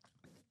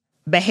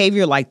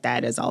behavior like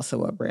that is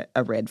also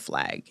a red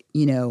flag.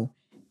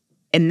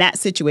 In that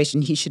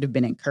situation, he should have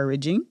been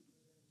encouraging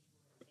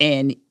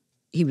and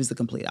he was the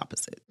complete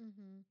opposite.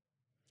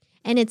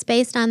 And it's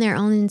based on their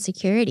own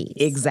insecurities.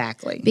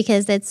 Exactly.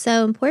 Because that's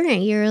so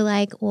important. You're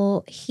like,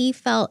 well, he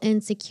felt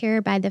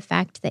insecure by the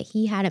fact that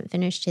he hadn't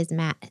finished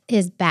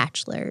his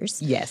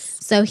bachelor's. Yes.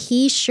 So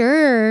he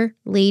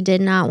surely did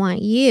not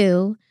want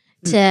you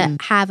to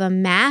have a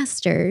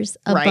master's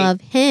above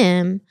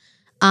him.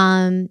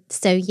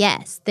 So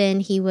yes,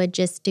 then he would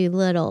just do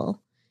little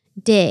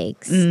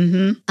digs.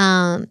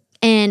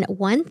 And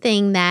one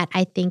thing that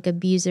I think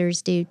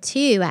abusers do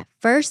too, at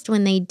first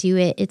when they do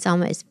it, it's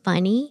almost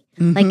funny.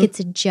 Like it's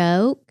a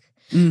joke.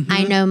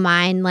 I know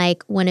mine,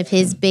 like one of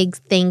his big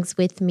things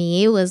with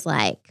me was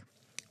like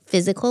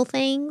physical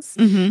things.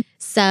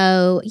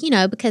 So, you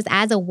know, because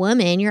as a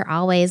woman, you're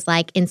always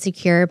like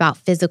insecure about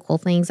physical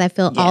things. I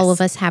feel all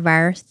of us have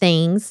our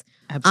things.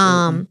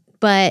 Absolutely.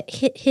 But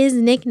his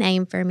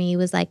nickname for me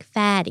was like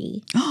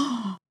Fatty.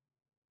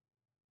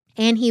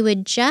 And he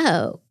would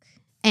joke.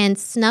 And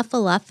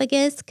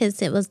Snuffleupagus, because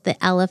it was the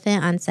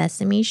elephant on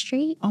Sesame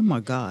Street. Oh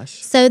my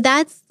gosh. So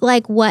that's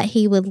like what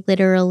he would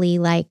literally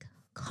like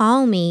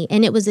call me.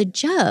 And it was a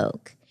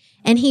joke.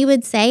 And he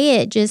would say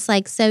it just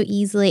like so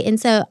easily. And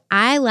so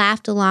I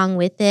laughed along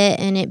with it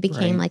and it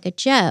became like a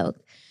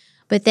joke.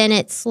 But then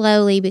it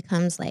slowly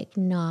becomes like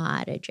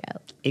not a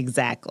joke.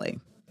 Exactly.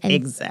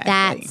 And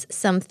that's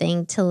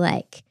something to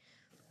like,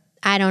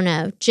 I don't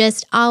know,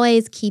 just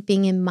always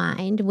keeping in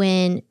mind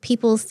when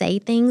people say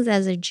things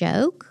as a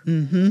joke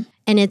and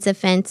it's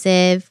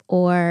offensive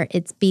or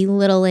it's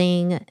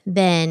belittling,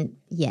 then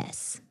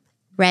yes,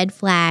 red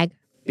flag.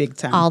 Big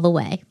time. All the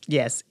way.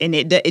 Yes. And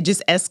it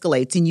just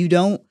escalates and you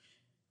don't,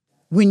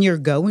 when you're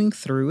going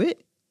through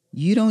it,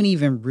 you don't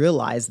even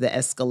realize the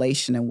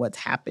escalation and what's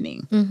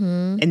happening.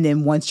 And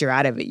then once you're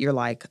out of it, you're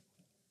like,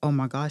 oh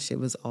my gosh, it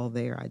was all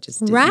there. I just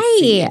didn't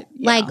see it.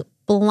 Yeah. Like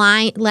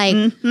blind,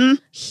 like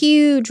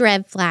huge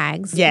red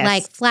flags, yes.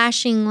 like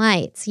flashing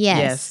lights.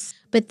 Yes.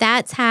 But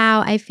that's how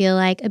I feel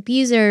like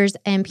abusers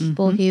and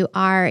people who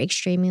are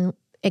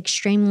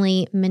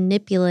extremely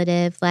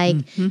manipulative, like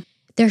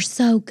they're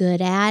so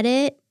good at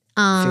it.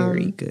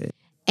 Very good.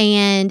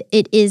 And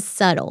it is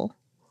subtle.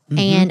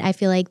 And I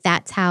feel like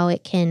that's how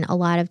it can a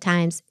lot of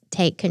times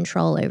take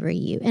control over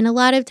you. And a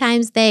lot of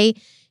times they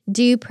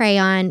do prey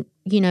on,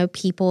 you know,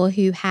 people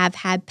who have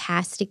had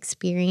past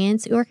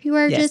experience or who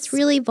are just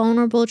really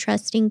vulnerable,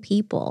 trusting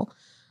people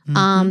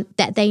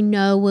that they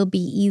know will be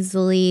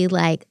easily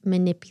like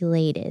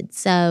manipulated.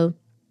 So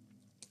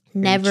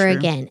never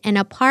again. And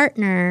a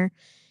partner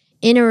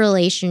in a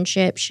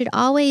relationship should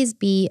always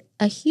be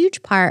a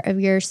huge part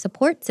of your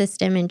support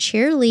system and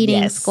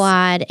cheerleading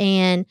squad.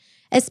 And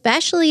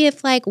especially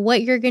if like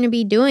what you're going to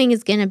be doing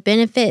is going to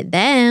benefit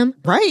them.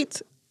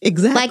 Right.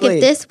 Exactly. Like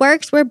if this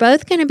works, we're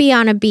both going to be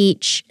on a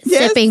beach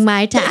sipping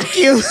Mai Tai. Thank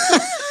you.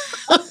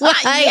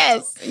 Like,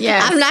 yes.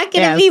 I'm not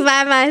going to be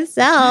by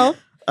myself.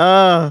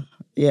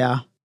 Yeah.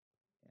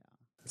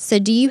 So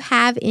do you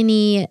have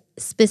any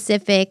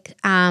specific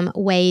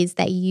ways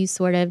that you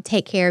sort of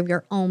take care of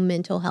your own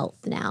mental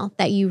health now,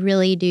 that you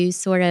really do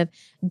sort of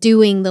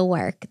doing the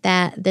work,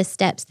 that the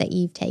steps that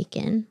you've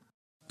taken?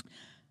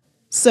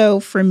 So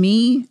for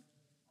me,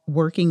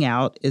 working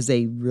out is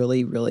a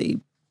really,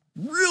 really,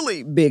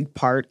 really big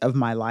part of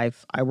my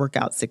life. I work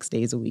out 6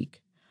 days a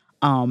week.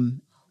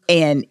 And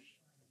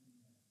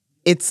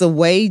it's a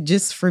way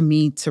just for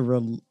me to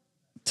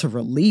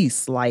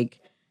release. Like,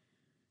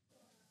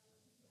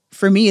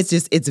 for me,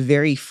 it's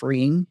very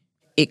freeing.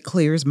 It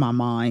clears my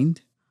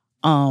mind.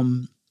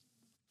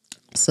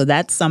 So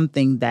that's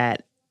something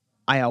that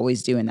I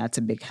always do, and that's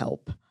a big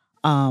help.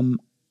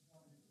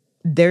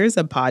 There's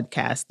a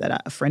podcast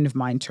that a friend of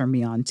mine turned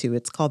me on to.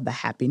 It's called The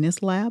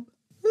Happiness Lab.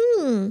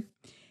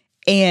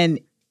 And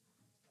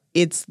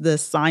it's the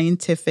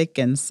scientific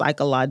and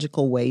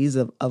psychological ways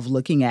of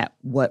looking at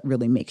what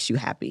really makes you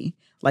happy.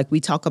 Like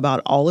we talk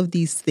about all of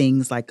these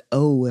things like,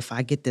 oh, if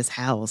I get this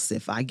house,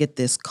 if I get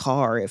this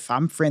car, if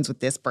I'm friends with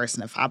this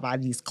person, if I buy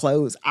these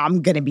clothes,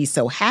 I'm going to be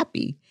so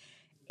happy.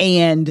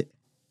 And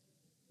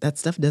that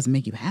stuff doesn't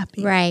make you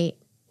happy. Right.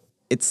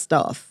 It's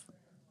stuff.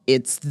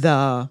 It's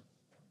the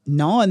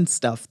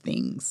non-stuff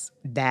things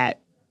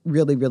that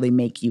really, really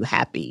make you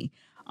happy.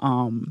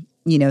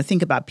 You know,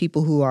 think about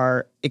people who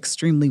are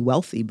extremely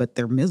wealthy, but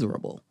they're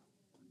miserable.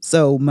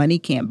 So money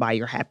can't buy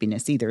your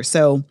happiness either.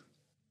 So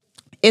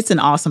it's an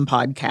awesome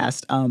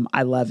podcast.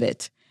 I love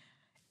it.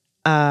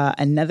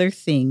 Another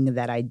thing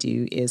that I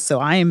do is,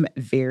 so I am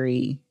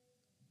very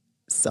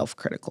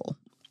self-critical.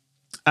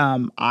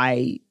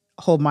 I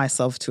hold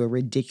myself to a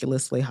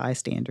ridiculously high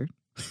standard.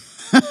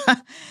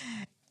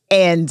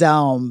 And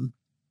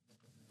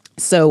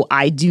so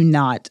I do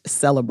not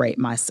celebrate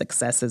my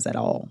successes at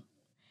all.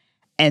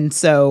 And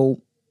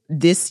so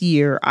this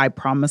year, I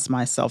promised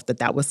myself that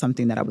that was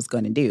something that I was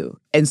going to do.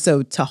 And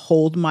so to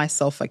hold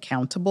myself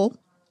accountable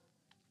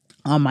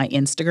on my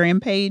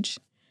Instagram page,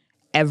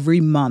 every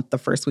month, the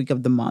first week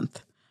of the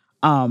month,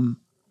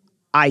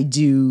 I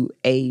do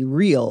a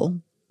reel,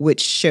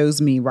 which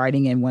shows me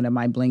writing in one of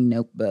my Bling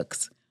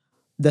notebooks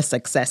the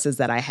successes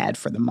that I had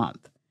for the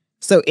month.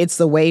 So it's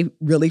a way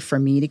really for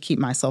me to keep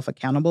myself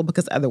accountable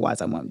because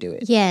otherwise I won't do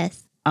it.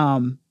 Yes.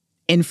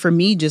 And for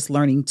me, just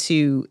learning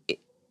too,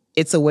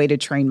 it's a way to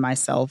train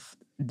myself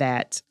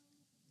that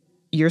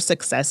your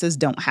successes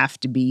don't have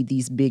to be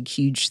these big,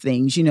 huge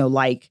things,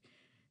 like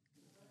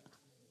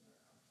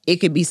it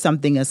could be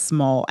something as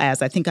small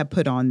as I think I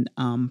put on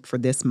for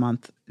this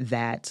month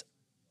that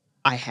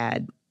I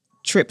had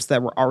trips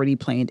that were already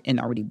planned and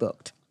already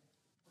booked,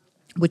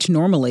 which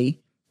normally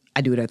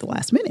I do it at the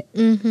last minute,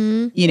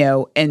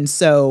 and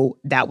so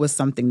that was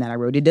something that I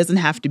wrote. It doesn't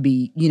have to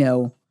be,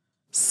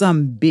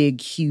 some big,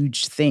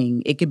 huge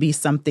thing. It could be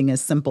something as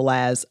simple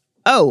as,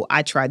 oh,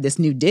 I tried this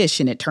new dish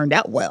and it turned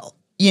out well,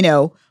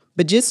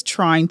 but just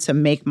trying to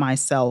make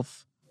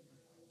myself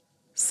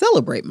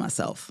celebrate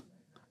myself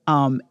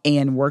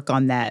and work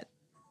on that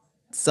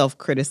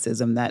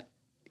self-criticism, that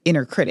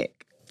inner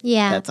critic.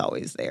 Yeah. That's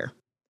always there.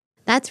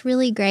 That's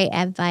really great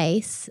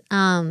advice.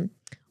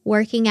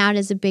 Working out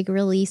is a big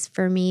release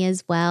for me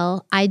as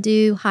well. I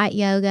do hot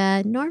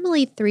yoga.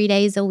 Normally 3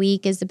 days a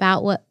week is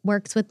about what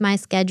works with my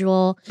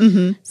schedule.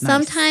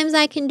 Sometimes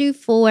I can do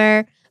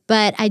 4,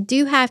 but I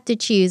do have to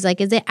choose. Like,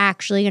 is it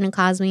actually going to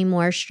cause me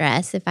more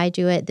stress if I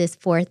do it this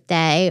 4th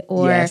day?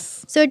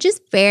 So it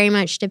just very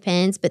much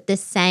depends. But the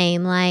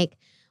same, like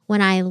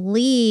when I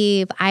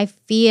leave, I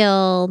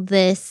feel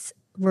this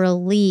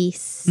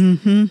release.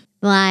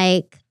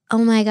 Like,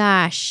 oh my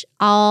gosh,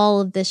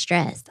 all of the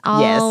stress,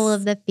 all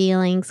of the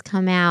feelings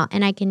come out.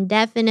 And I can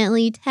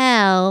definitely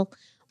tell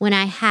when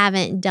I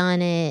haven't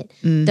done it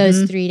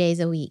those 3 days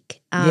a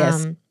week.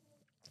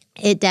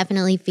 It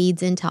definitely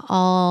feeds into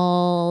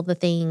all the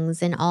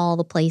things and all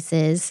the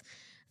places.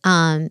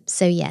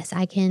 So yes,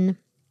 I can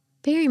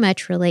very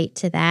much relate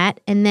to that.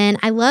 And then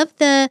I love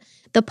the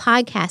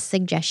podcast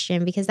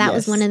suggestion because that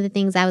was one of the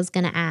things I was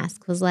going to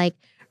ask was like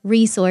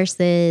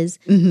resources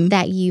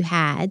that you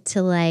had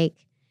to like,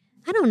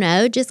 I don't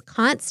know, just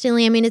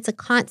constantly. I mean, it's a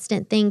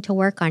constant thing to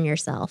work on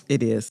yourself.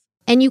 It is.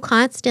 And you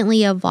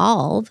constantly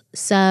evolve.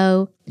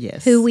 So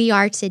who we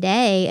are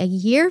today, a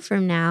year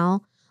from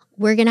now,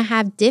 we're going to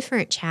have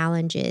different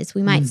challenges.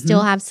 We might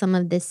still have some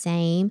of the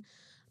same,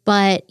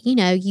 but,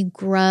 you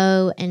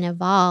grow and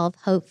evolve,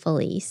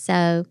 hopefully.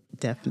 So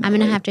definitely, I'm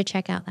going to have to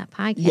check out that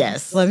podcast.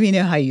 Yes. Let me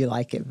know how you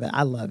like it, but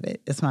I love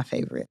it. It's my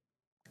favorite.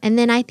 And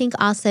then I think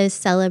also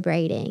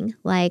celebrating,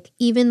 like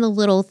even the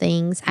little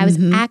things. I was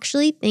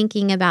actually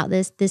thinking about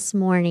this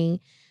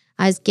morning.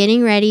 I was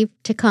getting ready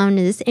to come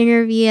to this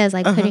interview. I was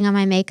like putting on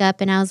my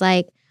makeup and I was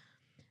like,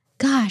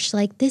 gosh,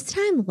 like this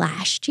time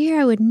last year,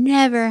 I would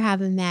never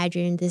have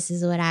imagined this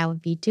is what I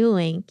would be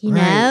doing, you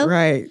know?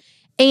 Right.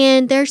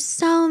 And there's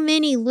so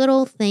many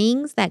little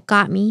things that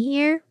got me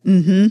here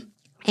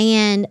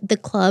and the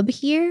club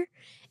here.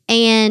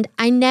 And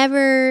I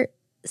never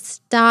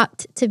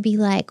stopped to be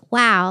like,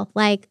 wow,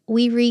 like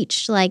we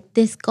reached like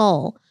this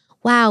goal.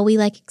 Wow, we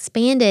like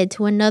expanded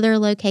to another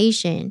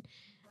location.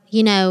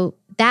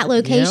 That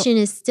location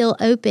is still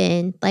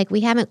open. Like we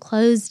haven't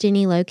closed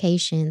any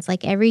locations.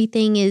 Like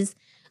everything is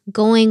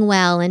going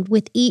well. And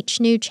with each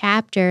new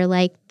chapter,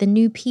 like the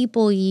new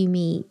people you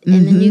meet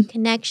and the new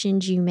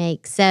connections you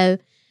make. So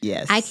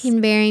I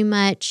can very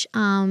much,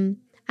 I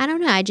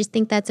don't know. I just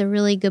think that's a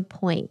really good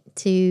point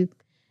to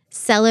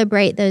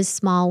celebrate those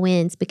small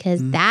wins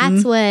because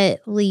that's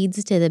what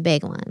leads to the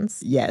big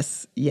ones.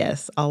 Yes.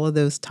 All of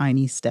those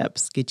tiny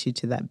steps get you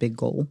to that big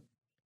goal.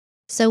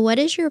 So what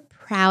is your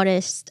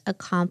proudest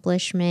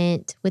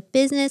accomplishment with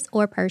business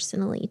or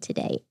personally to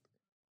date?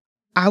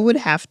 I would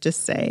have to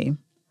say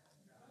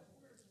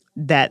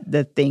that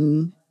the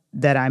thing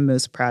that I'm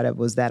most proud of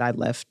was that I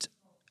left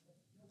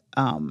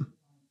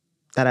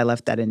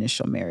that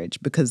initial marriage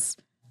because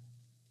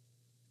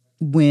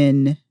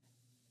when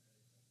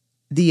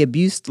the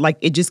abuse, like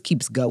it just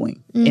keeps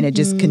going and it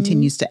just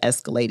continues to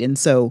escalate. And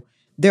so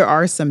there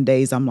are some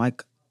days I'm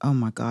like, oh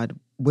my God,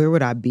 where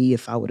would I be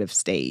if I would have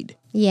stayed?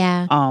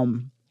 Yeah.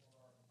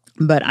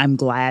 But I'm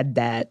glad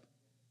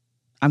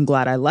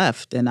I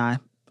left and I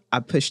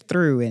pushed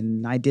through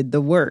and I did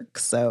the work.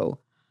 So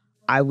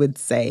I would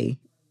say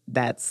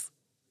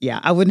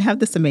I wouldn't have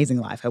this amazing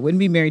life. I wouldn't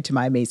be married to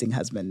my amazing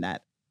husband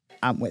that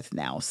I'm with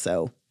now.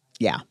 So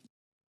yeah.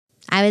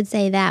 I would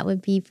say that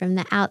would be from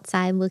the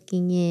outside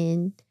looking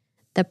in,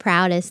 the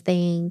proudest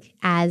thing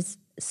as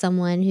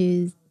someone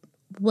who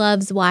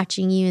loves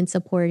watching you and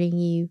supporting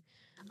you,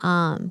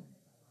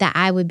 that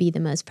I would be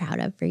the most proud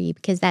of for you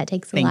because that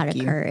takes a lot of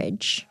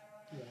courage.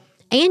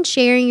 And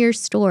sharing your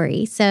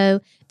story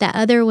so that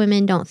other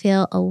women don't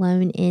feel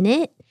alone in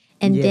it.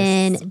 And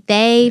then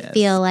they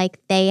feel like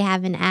they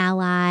have an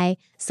ally,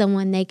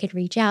 someone they could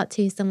reach out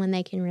to, someone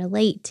they can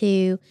relate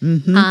to.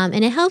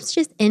 And it helps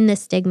just end the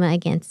stigma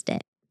against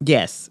it.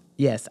 Yes,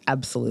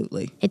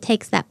 absolutely. It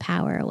takes that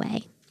power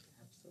away.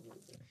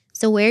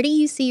 So where do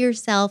you see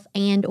yourself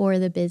and or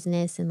the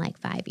business in like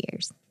 5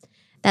 years?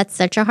 That's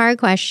such a hard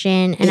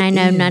question. And I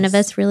know none of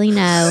us really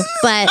know.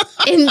 But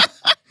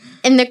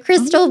in the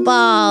crystal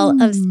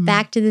ball of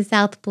Back to the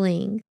South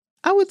Bling.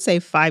 I would say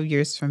 5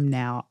 years from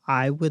now,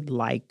 I would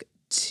like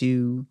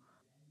to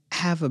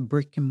have a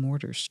brick and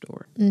mortar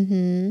store.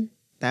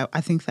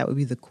 I think that would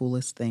be the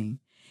coolest thing.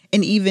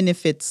 And even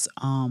if it's,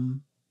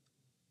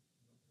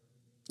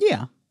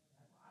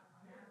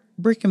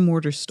 brick and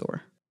mortar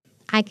store.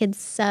 I could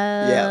see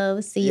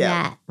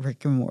that.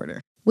 Brick and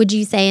mortar. Would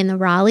you say in the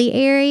Raleigh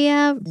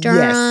area?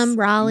 Durham,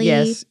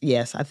 Raleigh?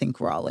 Yes, I think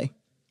Raleigh.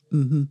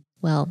 Mm-hmm.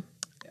 Well,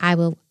 I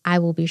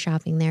will be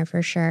shopping there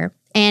for sure.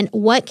 And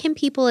what can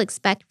people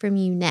expect from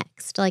you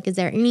next? Like, is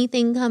there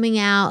anything coming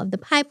out of the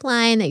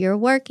pipeline that you're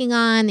working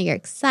on, that you're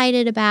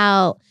excited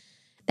about,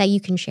 that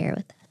you can share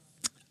with us?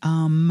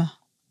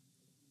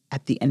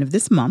 At the end of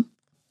this month,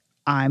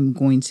 I'm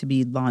going to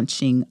be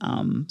launching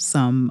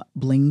some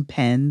Bling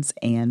pens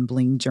and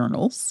Bling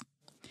journals.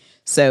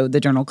 So the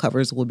journal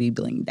covers will be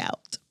blinged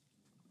out.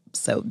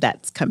 So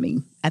that's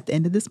coming at the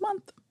end of this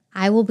month.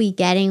 I will be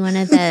getting one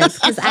of those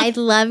because I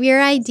love your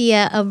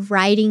idea of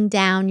writing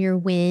down your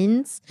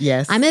wins.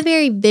 Yes. I'm a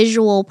very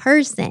visual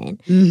person.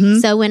 Mm-hmm.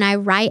 So when I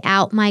write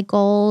out my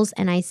goals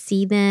and I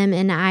see them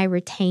and I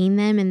retain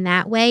them in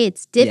that way,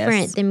 it's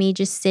different than me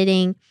just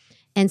sitting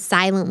and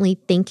silently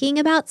thinking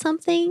about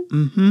something.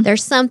 Mm-hmm.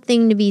 There's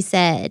something to be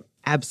said.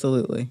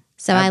 Absolutely.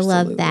 So I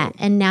love that.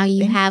 And now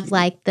you have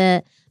like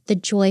the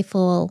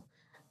joyful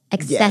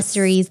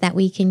accessories that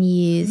we can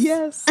use.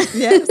 Yes.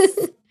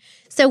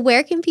 So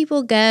where can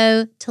people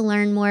go to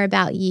learn more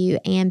about you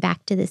and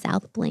Back to the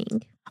South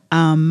Bling?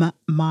 My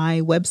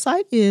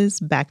website is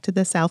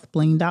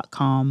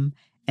backtothesouthbling.com.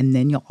 And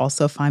then you'll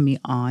also find me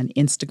on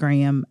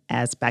Instagram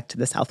as Back to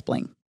the South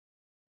Bling.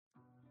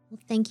 Well,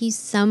 thank you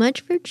so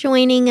much for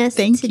joining us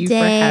today. Thank you for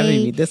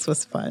having me. This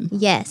was fun.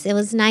 Yes, it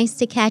was nice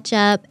to catch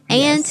up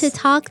and to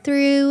talk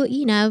through,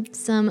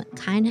 some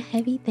kind of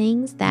heavy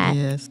things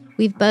that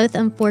we've both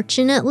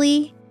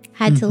unfortunately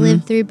had to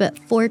live through, but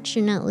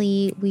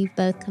fortunately we've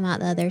both come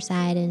out the other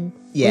side and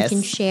we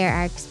can share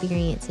our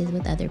experiences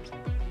with other people.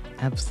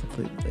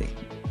 Absolutely.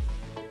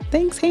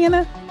 Thanks,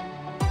 Hannah.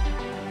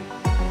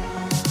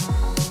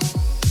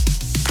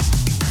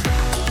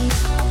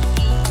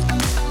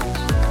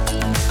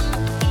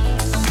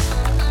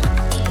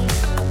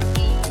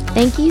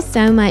 Thank you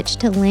so much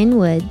to Lynn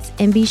Woods,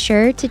 and be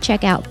sure to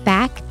check out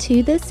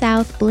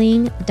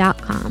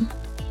backtothesouthbling.com.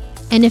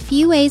 And a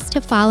few ways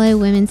to follow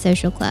Women's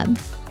Social Club.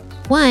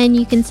 1,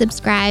 you can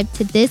subscribe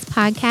to this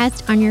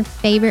podcast on your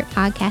favorite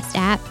podcast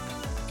app.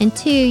 And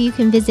 2, you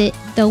can visit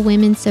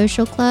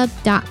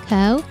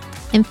thewomensocialclub.co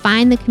and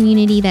find the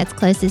community that's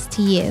closest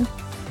to you.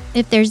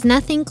 If there's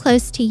nothing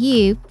close to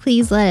you,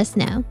 please let us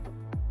know.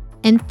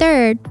 And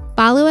 3rd,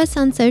 follow us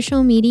on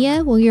social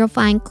media where you'll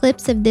find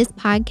clips of this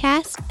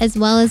podcast as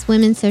well as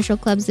Women's Social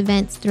Club's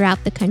events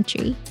throughout the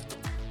country.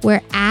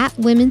 We're at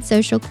Women's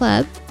Social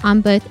Club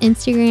on both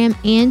Instagram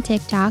and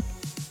TikTok,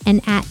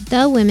 and at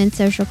The Women's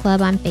Social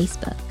Club on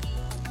Facebook.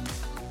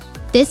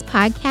 This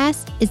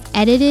podcast is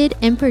edited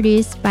and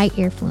produced by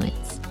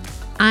Earfluence.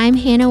 I'm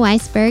Hannah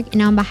Weisberg,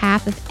 and on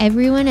behalf of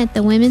everyone at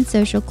the Women's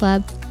Social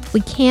Club,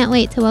 we can't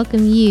wait to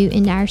welcome you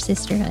into our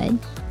sisterhood.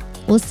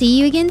 We'll see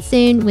you again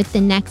soon with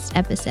the next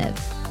episode.